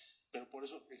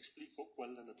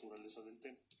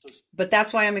 But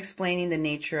that's why I'm explaining the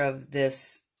nature of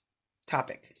this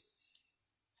topic.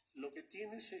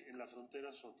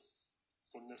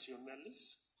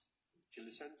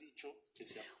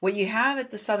 What you have at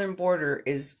the southern border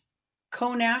is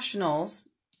co-nationals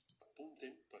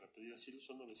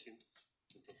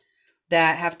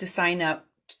that have to sign up,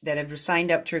 that have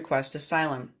signed up to request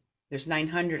asylum. There's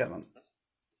 900 of them.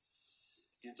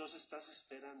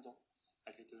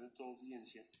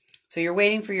 So you're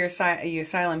waiting for your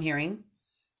asylum hearing.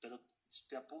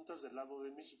 te apuntas del lado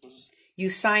de México. You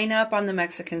sign up on the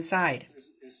Mexican side.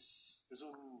 Es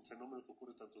un fenómeno que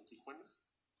ocurre tanto en Tijuana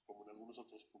como en algunos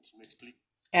otros puntos. Me explico.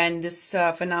 And this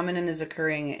phenomenon is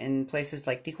occurring in places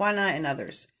like Tijuana and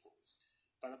others.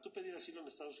 Para tú pedir asilo en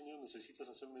Estados Unidos necesitas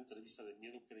hacer una entrevista de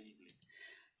miedo creíble.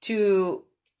 To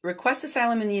request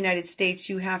asylum in the United States,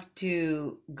 you have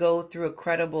to go through a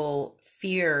credible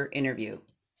fear interview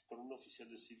Con un oficial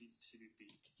de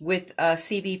CBP with a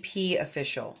CBP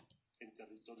official. en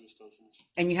territorio de Estados Unidos.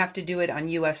 And you have to do it on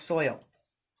U.S. soil.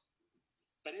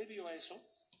 Previo a eso,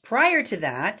 Prior to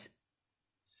that,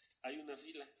 hay una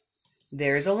fila.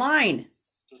 there's a line.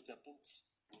 Entonces te apuntas.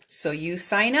 So you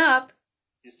sign up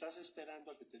Y estás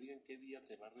esperando a que te digan qué día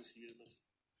te va a recibir.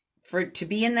 to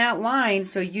be in that line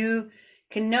so you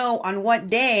can know on what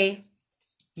day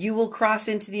you will cross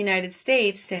into the United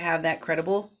States to have that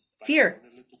credible fear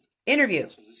interview.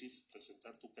 Es decir,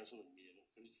 presentar tu caso del miedo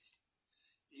creíble.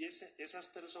 Y esas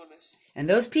personas And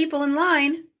those people in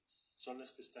line son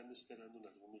las que están esperando en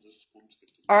algunos de esos puntos que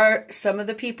tú are some of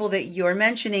the people that you're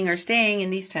mentioning are staying in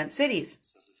these tent cities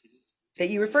estás refiriendo. that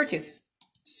you refer to.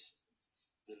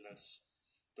 De las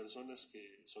personas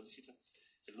que solicitan,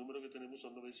 el número que tenemos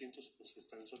son 900 los que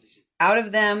están solicitando. Out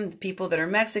of them, the people that are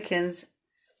Mexicans,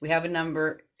 we have a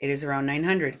number, it is around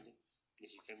 900.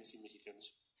 Mexicanas y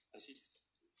mexicanos así.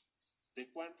 ¿De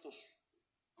cuántos?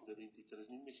 De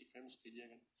 23,000 mexicanos que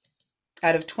llegan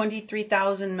Out of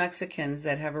 23,000 Mexicans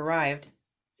that have arrived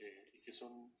y que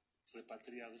son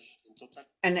repatriados en total.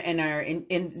 and are in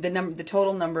the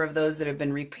total number of those that have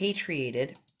been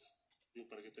repatriated, Digo,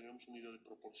 para que tengamos una idea de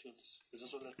proporciones. Esas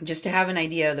son las just to have an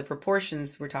idea of the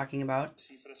proportions we're talking about.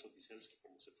 cifras oficiales que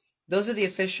conocemos. Those are the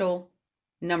official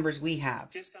numbers we have.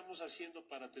 ¿Qué estamos haciendo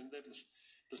para atenderlos?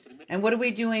 Pues primero, And what are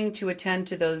we doing to attend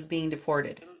to those being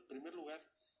deported? en primer lugar,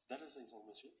 darles la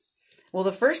información. Well,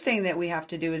 the first thing that we have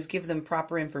to do is give them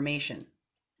proper information.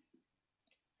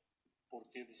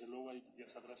 Porque desde luego hay, ya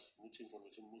sabrás, mucha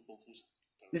información muy confusa.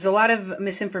 There's a lot of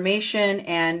misinformation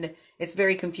and it's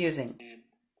very confusing.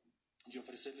 Y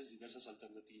ofrecerles diversas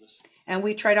alternativas And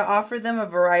we try to offer them a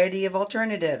variety of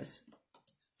alternatives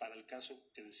para el caso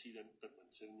que decidan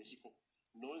permanecer en México.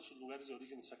 No en sus lugares de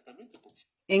origen exactamente, porque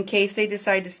in case they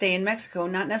decide to stay in Mexico,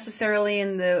 not necessarily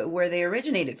in where they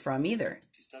originated from either.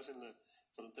 si estás en la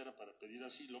frontera para pedir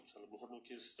asilo, pues a lo mejor no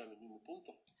quieres estar en el mismo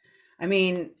punto. I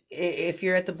mean, if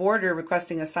you're at the border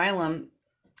requesting asylum,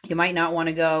 you might not want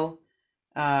to go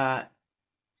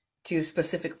to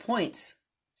specific points,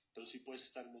 Pero sí puedes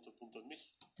estar en otro punto en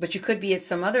México. but you could be at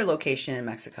some other location in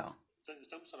Mexico.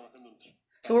 Estamos trabajando en eso.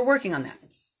 So we're working on that.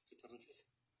 ¿Qué te refieres?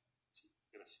 Sí,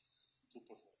 gracias. Tú,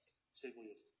 por favor. Sí, voy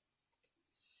ahorita.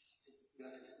 Sí,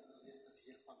 gracias. Buenos días,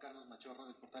 canciller Juan Carlos Machorro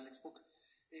del portal Expo.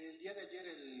 El día de ayer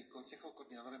el Consejo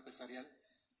Coordinador Empresarial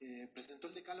presentó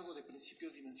el decálogo de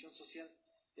principios de dimensión social.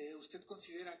 ¿Usted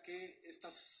considera que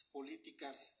estas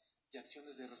políticas y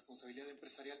acciones de responsabilidad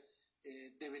empresarial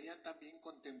deberían también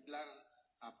contemplar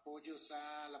apoyos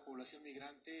a la población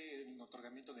migrante en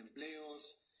otorgamiento de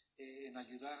empleos, en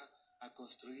ayudar a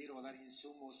construir o dar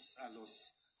insumos a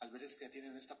los albergues que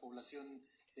atienden esta población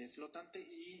flotante?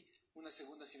 Y una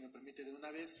segunda, si me permite, de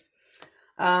una vez.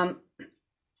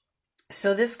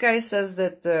 So this guy says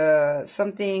that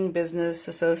something business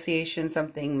association,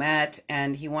 something met,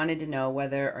 and he wanted to know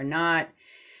whether or not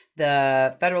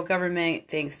the federal government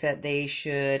thinks that they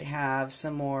should have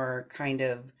some more kind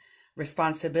of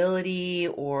responsibility,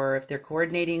 or if they're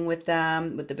coordinating with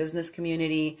them, with the business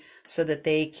community, so that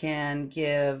they can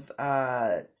give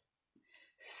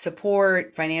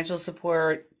support, financial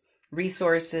support,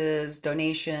 resources,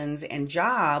 donations, and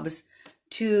jobs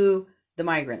to the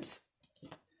migrants.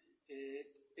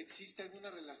 ¿Existe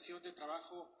alguna relación de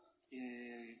trabajo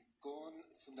con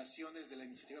fundaciones de la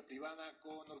iniciativa privada,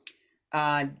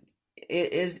 con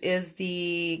Is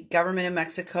the government of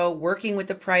Mexico working with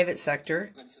the private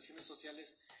sector, organizaciones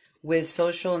sociales with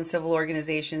social and civil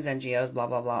organizations, NGOs, blah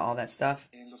blah blah, all that stuff,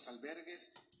 en los albergues?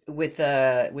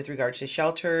 with regard to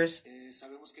shelters?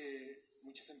 Sabemos que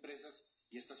muchas empresas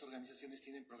y estas organizaciones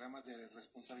tienen programas de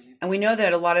responsabilidad. And we know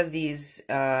that a lot of these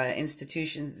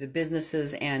institutions, the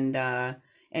businesses and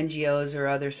NGOs or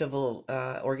other civil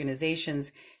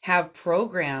organizations have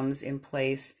programs in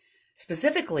place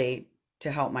specifically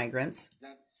to help migrants.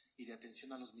 Y de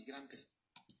atención a los migrantes.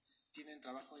 ¿Tienen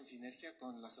trabajo en sinergia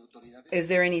con las autoridades? Is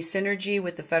there any synergy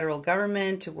with the federal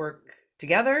government to work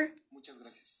together? Muchas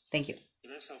gracias. Thank you.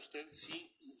 Gracias a usted, sí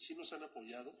nos han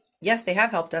apoyado. Yes, they have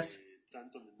helped us.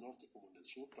 Tanto en el norte como en el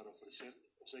sur para ofrecer,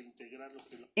 o sea, integrar lo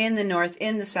que es In the north,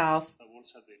 in the south, la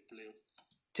bolsa de empleo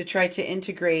to try to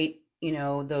integrate,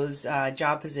 those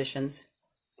job positions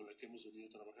con la que hemos venido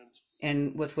trabajando.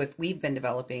 and with what we've been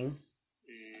developing.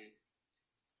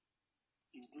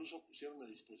 Incluso pusieron a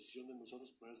disposición de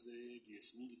nosotros más de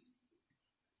 10,000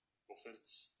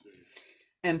 ofertas de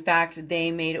In fact, they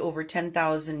made over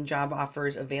 10,000 job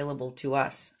offers available to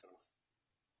us.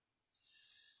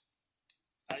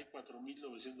 Hay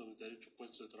 4,998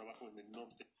 puestos de trabajo en el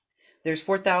norte. There's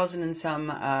 4,000 and some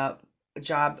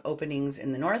job openings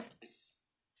in the north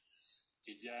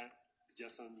Que ya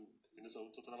están en este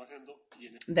momento trabajando, y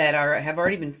en that have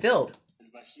already been filled. el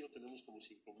Bajío tenemos como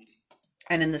 5,000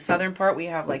 And in the southern part, we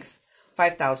have like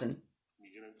 5,000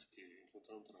 migrantes que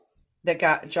encontraron trabajo. that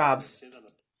got jobs, Acceda a la-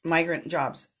 migrant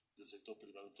jobs. del sector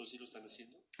privado. Entonces sí lo están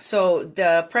haciendo. So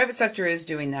the private sector is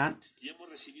doing that. Y hemos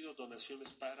recibido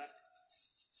donaciones para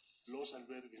los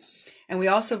albergues And we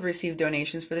also have received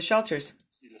donations for the shelters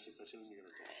y las estaciones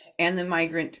migratorias. and the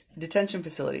migrant detention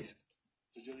facilities.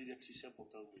 Entonces yo diría que sí se han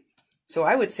portado muy bien. So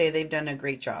I would say they've done a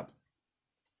great job.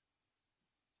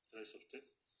 Gracias a usted.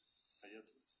 Allá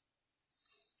atrás.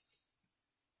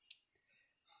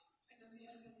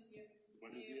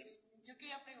 Buenos días. Yo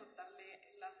quería preguntarle,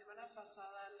 la semana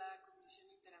pasada la Comisión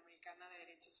Interamericana de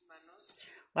Derechos Humanos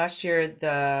Last year,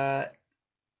 the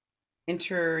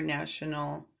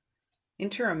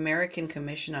Inter-American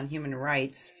Commission on Human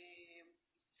Rights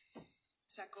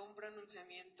sacó un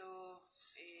pronunciamiento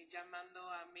llamando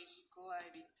a México a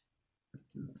evitar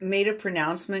made a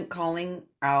pronouncement calling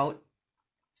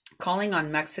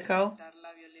on Mexico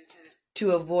la violencia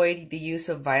to avoid the use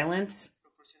of violence,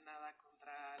 desproporcionada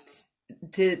contra los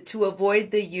to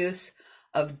avoid the use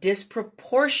of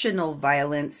disproportional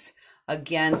violence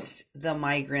against the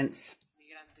migrants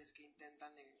migrantes que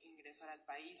intentan ingresar al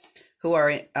país who are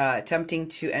attempting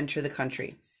to enter the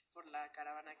country por la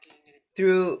caravana que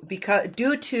ingresó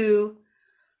due to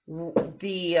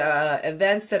the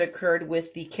events that occurred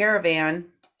with the caravan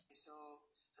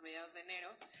a mediados de enero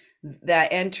that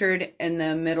entered in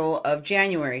the middle of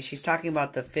January. She's talking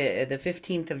about the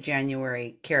 15th of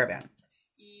January caravan.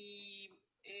 y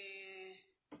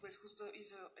pues justo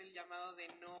hizo el llamado de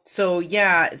no So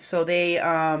yeah, so they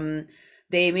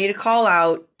made a call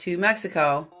out to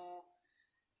Mexico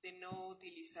de no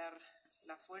utilizar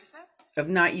la fuerza of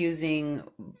not using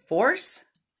force.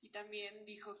 y también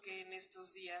dijo que en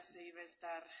estos días se iba a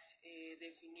estar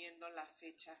definiendo la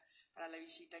fecha para la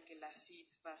visita que la CID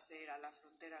va a hacer a la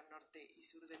frontera norte y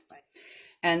sur del país.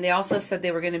 And they also said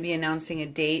they were going to be announcing a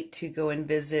date to go and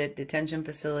visit detention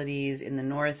facilities in the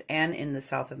north and in the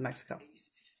south of Mexico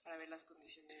Para ver las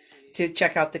condiciones to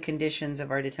check out the conditions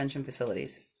of our detention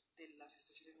facilities. de las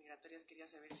estaciones migratorias. Quería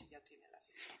saber si ya tiene la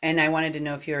fecha. And I wanted to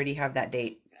know if you already have that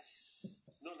date. Gracias.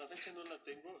 No, la fecha no la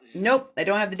tengo. Nope, I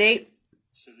don't have the date.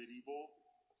 Se derivó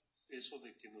eso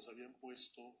de que nos habían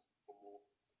puesto como,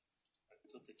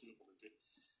 creo que aquí lo comenté,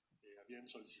 habían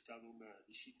solicitado una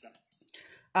visita.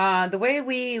 The way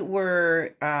we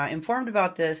were informed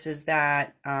about this is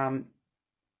that the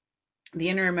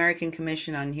Inter-American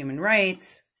Commission on Human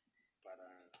Rights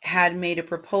had made a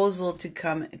proposal to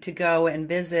go and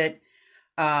visit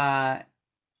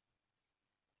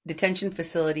detention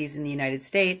facilities in the United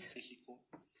States, México,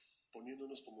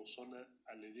 poniéndonos como zona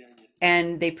aledaña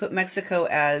and they put Mexico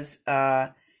as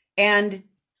and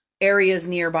areas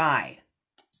nearby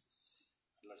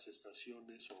las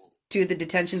estaciones o to the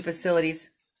detention facilities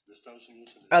de Estados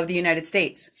Unidos en of the United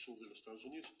States, el sur de los Estados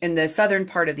Unidos. in the southern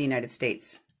part of the United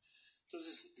States.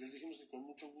 Entonces les dijimos que con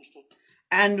mucho gusto,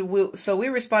 And so we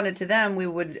responded to them. We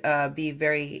would be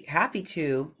very happy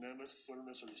to nada más que fuera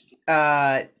una solicitud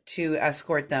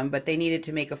escort them, but they needed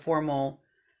to make a formal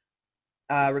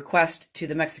request to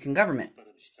the Mexican government para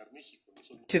visitar México. No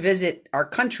somos, to visit our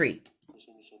country. no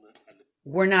somos zona aledaña.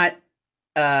 We're not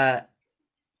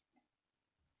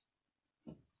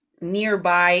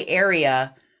nearby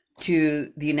area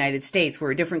to the United States.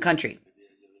 We're a different country.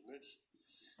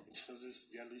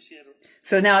 Entonces ya lo hicieron.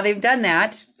 So now they've done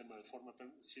that. Es un tema de forma, pero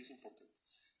sí es importante.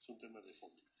 Es un tema de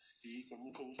fondo. Y con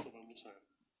mucho gusto vamos a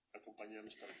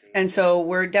acompañarlos para que And so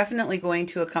we're definitely going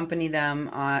to accompany them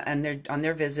on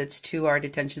their visits to our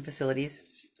detention facilities.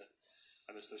 visita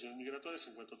a las estaciones migratorias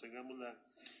en cuanto tengamos la.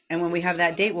 And when we have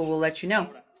that date, we'll let you know.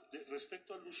 Ahora,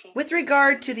 respecto al uso With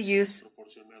regard to the use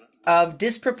proporcionada, of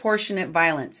disproportionate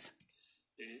violence,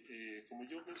 como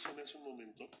yo mencioné hace un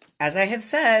momento, as I have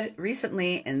said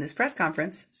recently in this press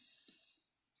conference,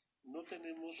 no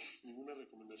tenemos ninguna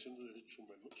recomendación de derechos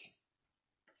humanos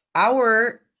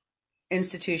our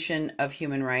institution of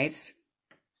human rights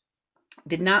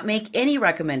did not make any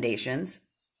recommendations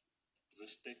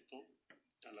respecto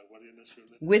a la Guardia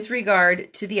Nacional. with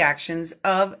regard to the actions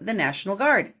of the National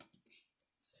Guard.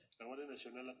 La Guardia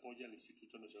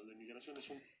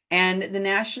And the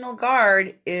National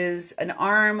Guard is an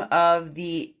arm of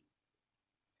the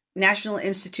National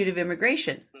Institute of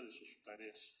Immigration.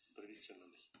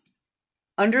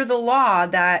 Under the law,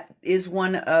 that is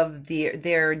one of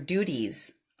their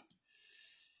duties.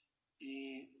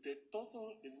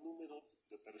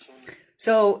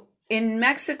 So in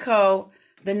Mexico,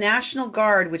 the National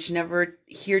Guard, which never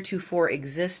heretofore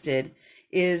existed,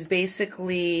 is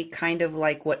basically kind of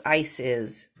like what ICE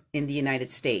is in the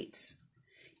United States.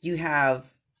 You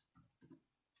have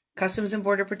Customs and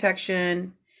Border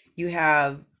Protection. You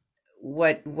have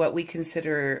what we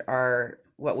consider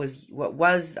what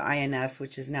was the INS,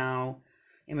 which is now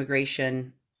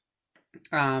Immigration.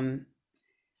 And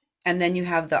then you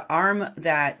have the arm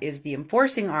that is the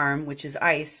enforcing arm, which is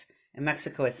ICE. In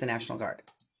Mexico, it's the National Guard.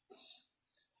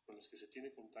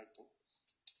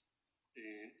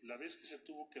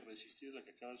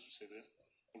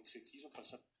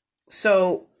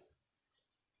 So,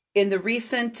 in the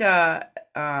recent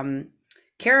caravan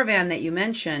that you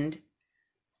mentioned,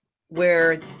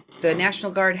 where the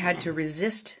National Guard had to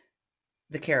resist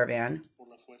the caravan,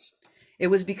 it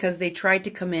was because they tried to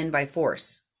come in by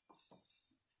force.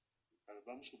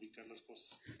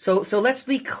 So let's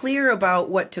be clear about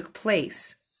what took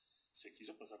place.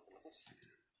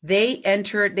 They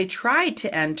tried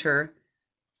to enter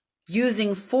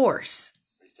using force.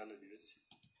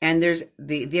 And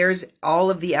there's all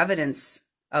of the evidence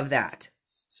of that.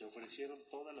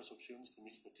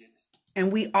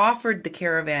 And we offered the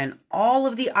caravan all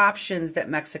of the options that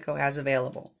Mexico has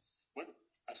available.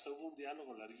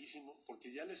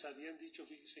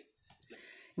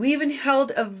 We even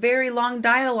held a very long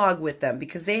dialogue with them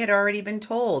because they had already been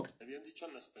told.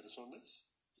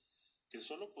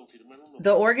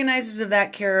 The organizers of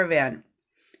that caravan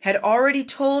had already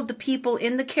told the people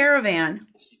in the caravan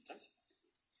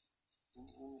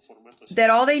that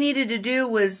all they needed to do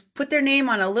was put their name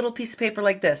on a little piece of paper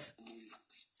like this.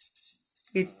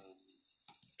 You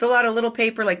fill out a little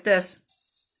paper like this,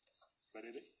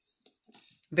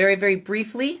 very, very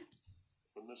briefly,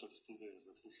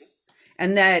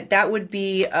 and that would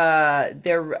be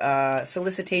their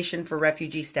solicitation for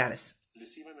refugee status.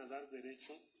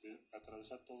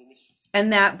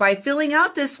 And that by filling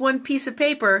out this one piece of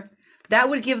paper, that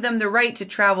would give them the right to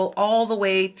travel all the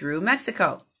way through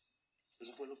Mexico.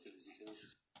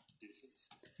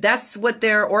 That's what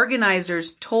their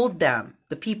organizers told them,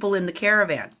 the people in the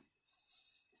caravan.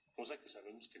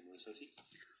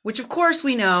 Which, of course,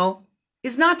 we know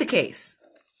is not the case.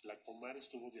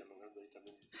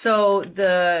 So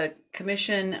the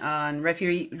Commission on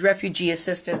Refugee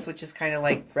Assistance, which is kind of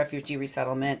like Refugee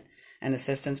Resettlement and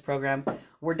Assistance Program,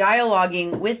 we're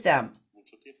dialoguing with them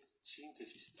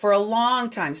for a long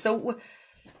time. So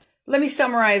let me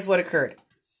summarize what occurred.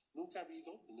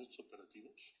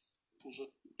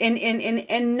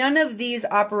 In none of these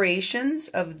operations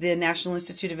of the National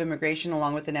Institute of Immigration,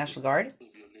 along with the National Guard,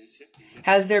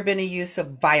 has there been a use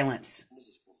of violence,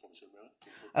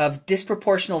 of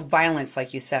disproportional violence,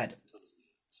 like you said.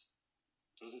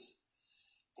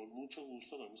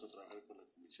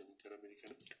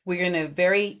 We're going to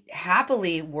very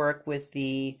happily work with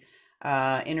the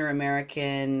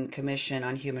Inter-American Commission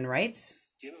on Human Rights,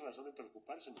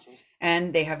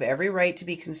 and they have every right to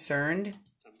be concerned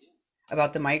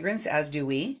about the migrants, as do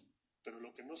we.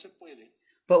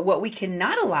 But what we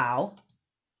cannot allow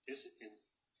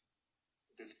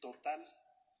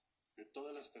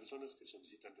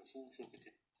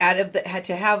out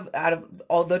of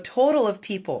all the total of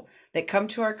people that come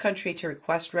to our country to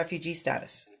request refugee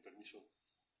status,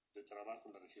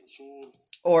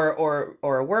 or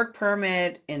a work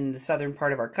permit in the southern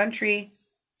part of our country,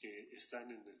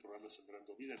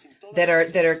 that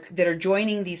are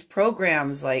joining these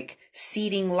programs like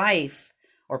Seeding Life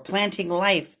or Planting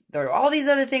Life, there are all these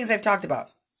other things I've talked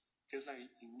about,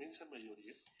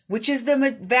 which is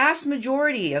the vast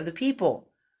majority of the people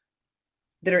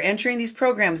that are entering these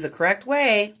programs the correct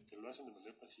way,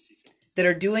 that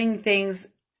are doing things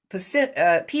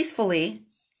peacefully.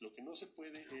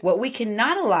 What we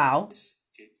cannot allow,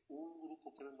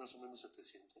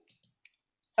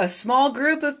 a small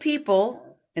group of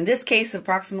people, in this case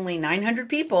approximately 900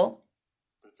 people,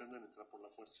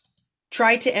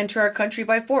 try to enter our country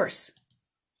by force.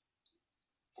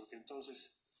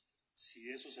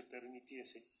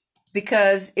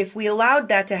 Because if we allowed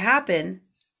that to happen,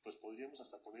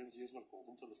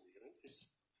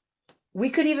 we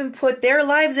could even put their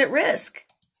lives at risk.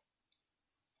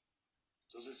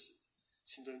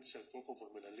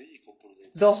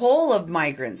 The whole of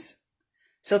migrants.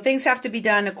 So things have to be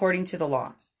done according to the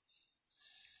law.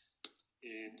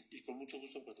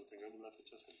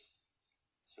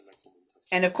 se la comentamos.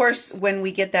 And of course, when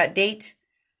we get that date,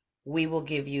 we will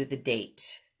give you the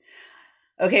date.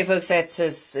 Okay, folks, that's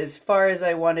as far as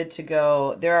I wanted to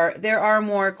go. There are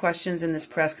more questions in this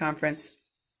press conference.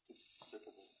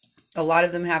 A lot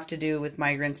of them have to do with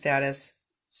migrant status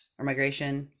or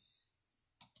migration.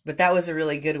 But that was a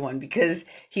really good one because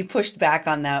he pushed back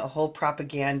on that whole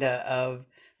propaganda of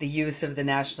the use of the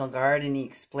National Guard, and he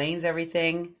explains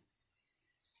everything.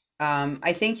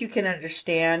 I think you can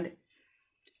understand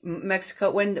Mexico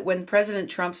when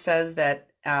President Trump says that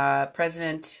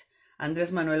President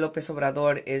Andrés Manuel López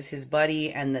Obrador is his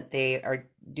buddy and that they are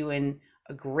doing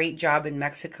a great job in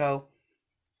Mexico.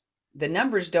 The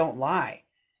numbers don't lie.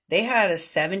 They had a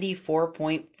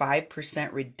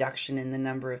 74.5% reduction in the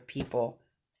number of people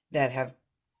that have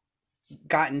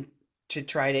gotten to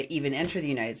try to even enter the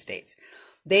United States.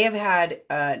 They have had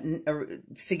a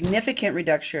significant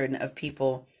reduction of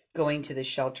people going to the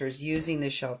shelters, using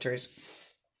the shelters.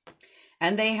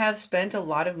 And they have spent a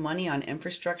lot of money on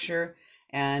infrastructure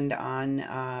and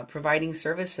on providing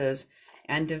services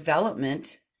and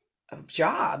development of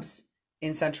jobs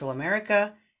in Central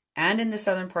America and in the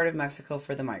southern part of Mexico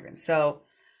for the migrants. So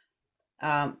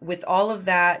with all of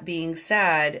that being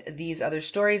said, these other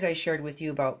stories I shared with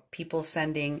you about people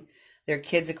sending their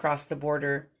kids across the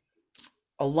border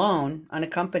alone,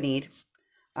 unaccompanied,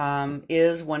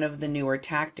 is one of the newer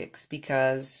tactics,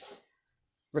 because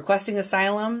requesting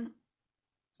asylum,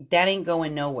 that ain't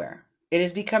going nowhere. It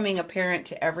is becoming apparent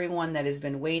to everyone that has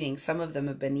been waiting, some of them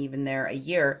have been even there a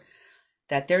year,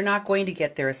 that they're not going to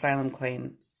get their asylum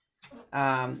claim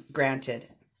granted.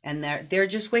 And they're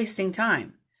just wasting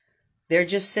time. They're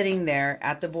just sitting there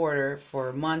at the border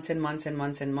for months and months and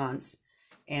months and months.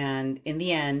 And in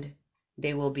the end,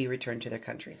 they will be returned to their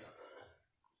countries.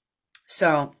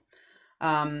 So,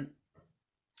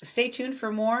 stay tuned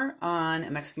for more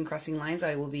on Mexican Crossing Lines.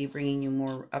 I will be bringing you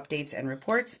more updates and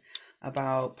reports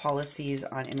about policies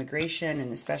on immigration,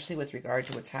 and especially with regard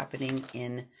to what's happening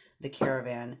in the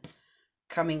Caravan,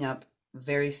 coming up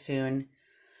very soon.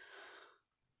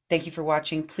 Thank you for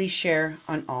watching. Please share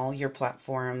on all your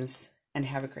platforms and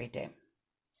have a great day.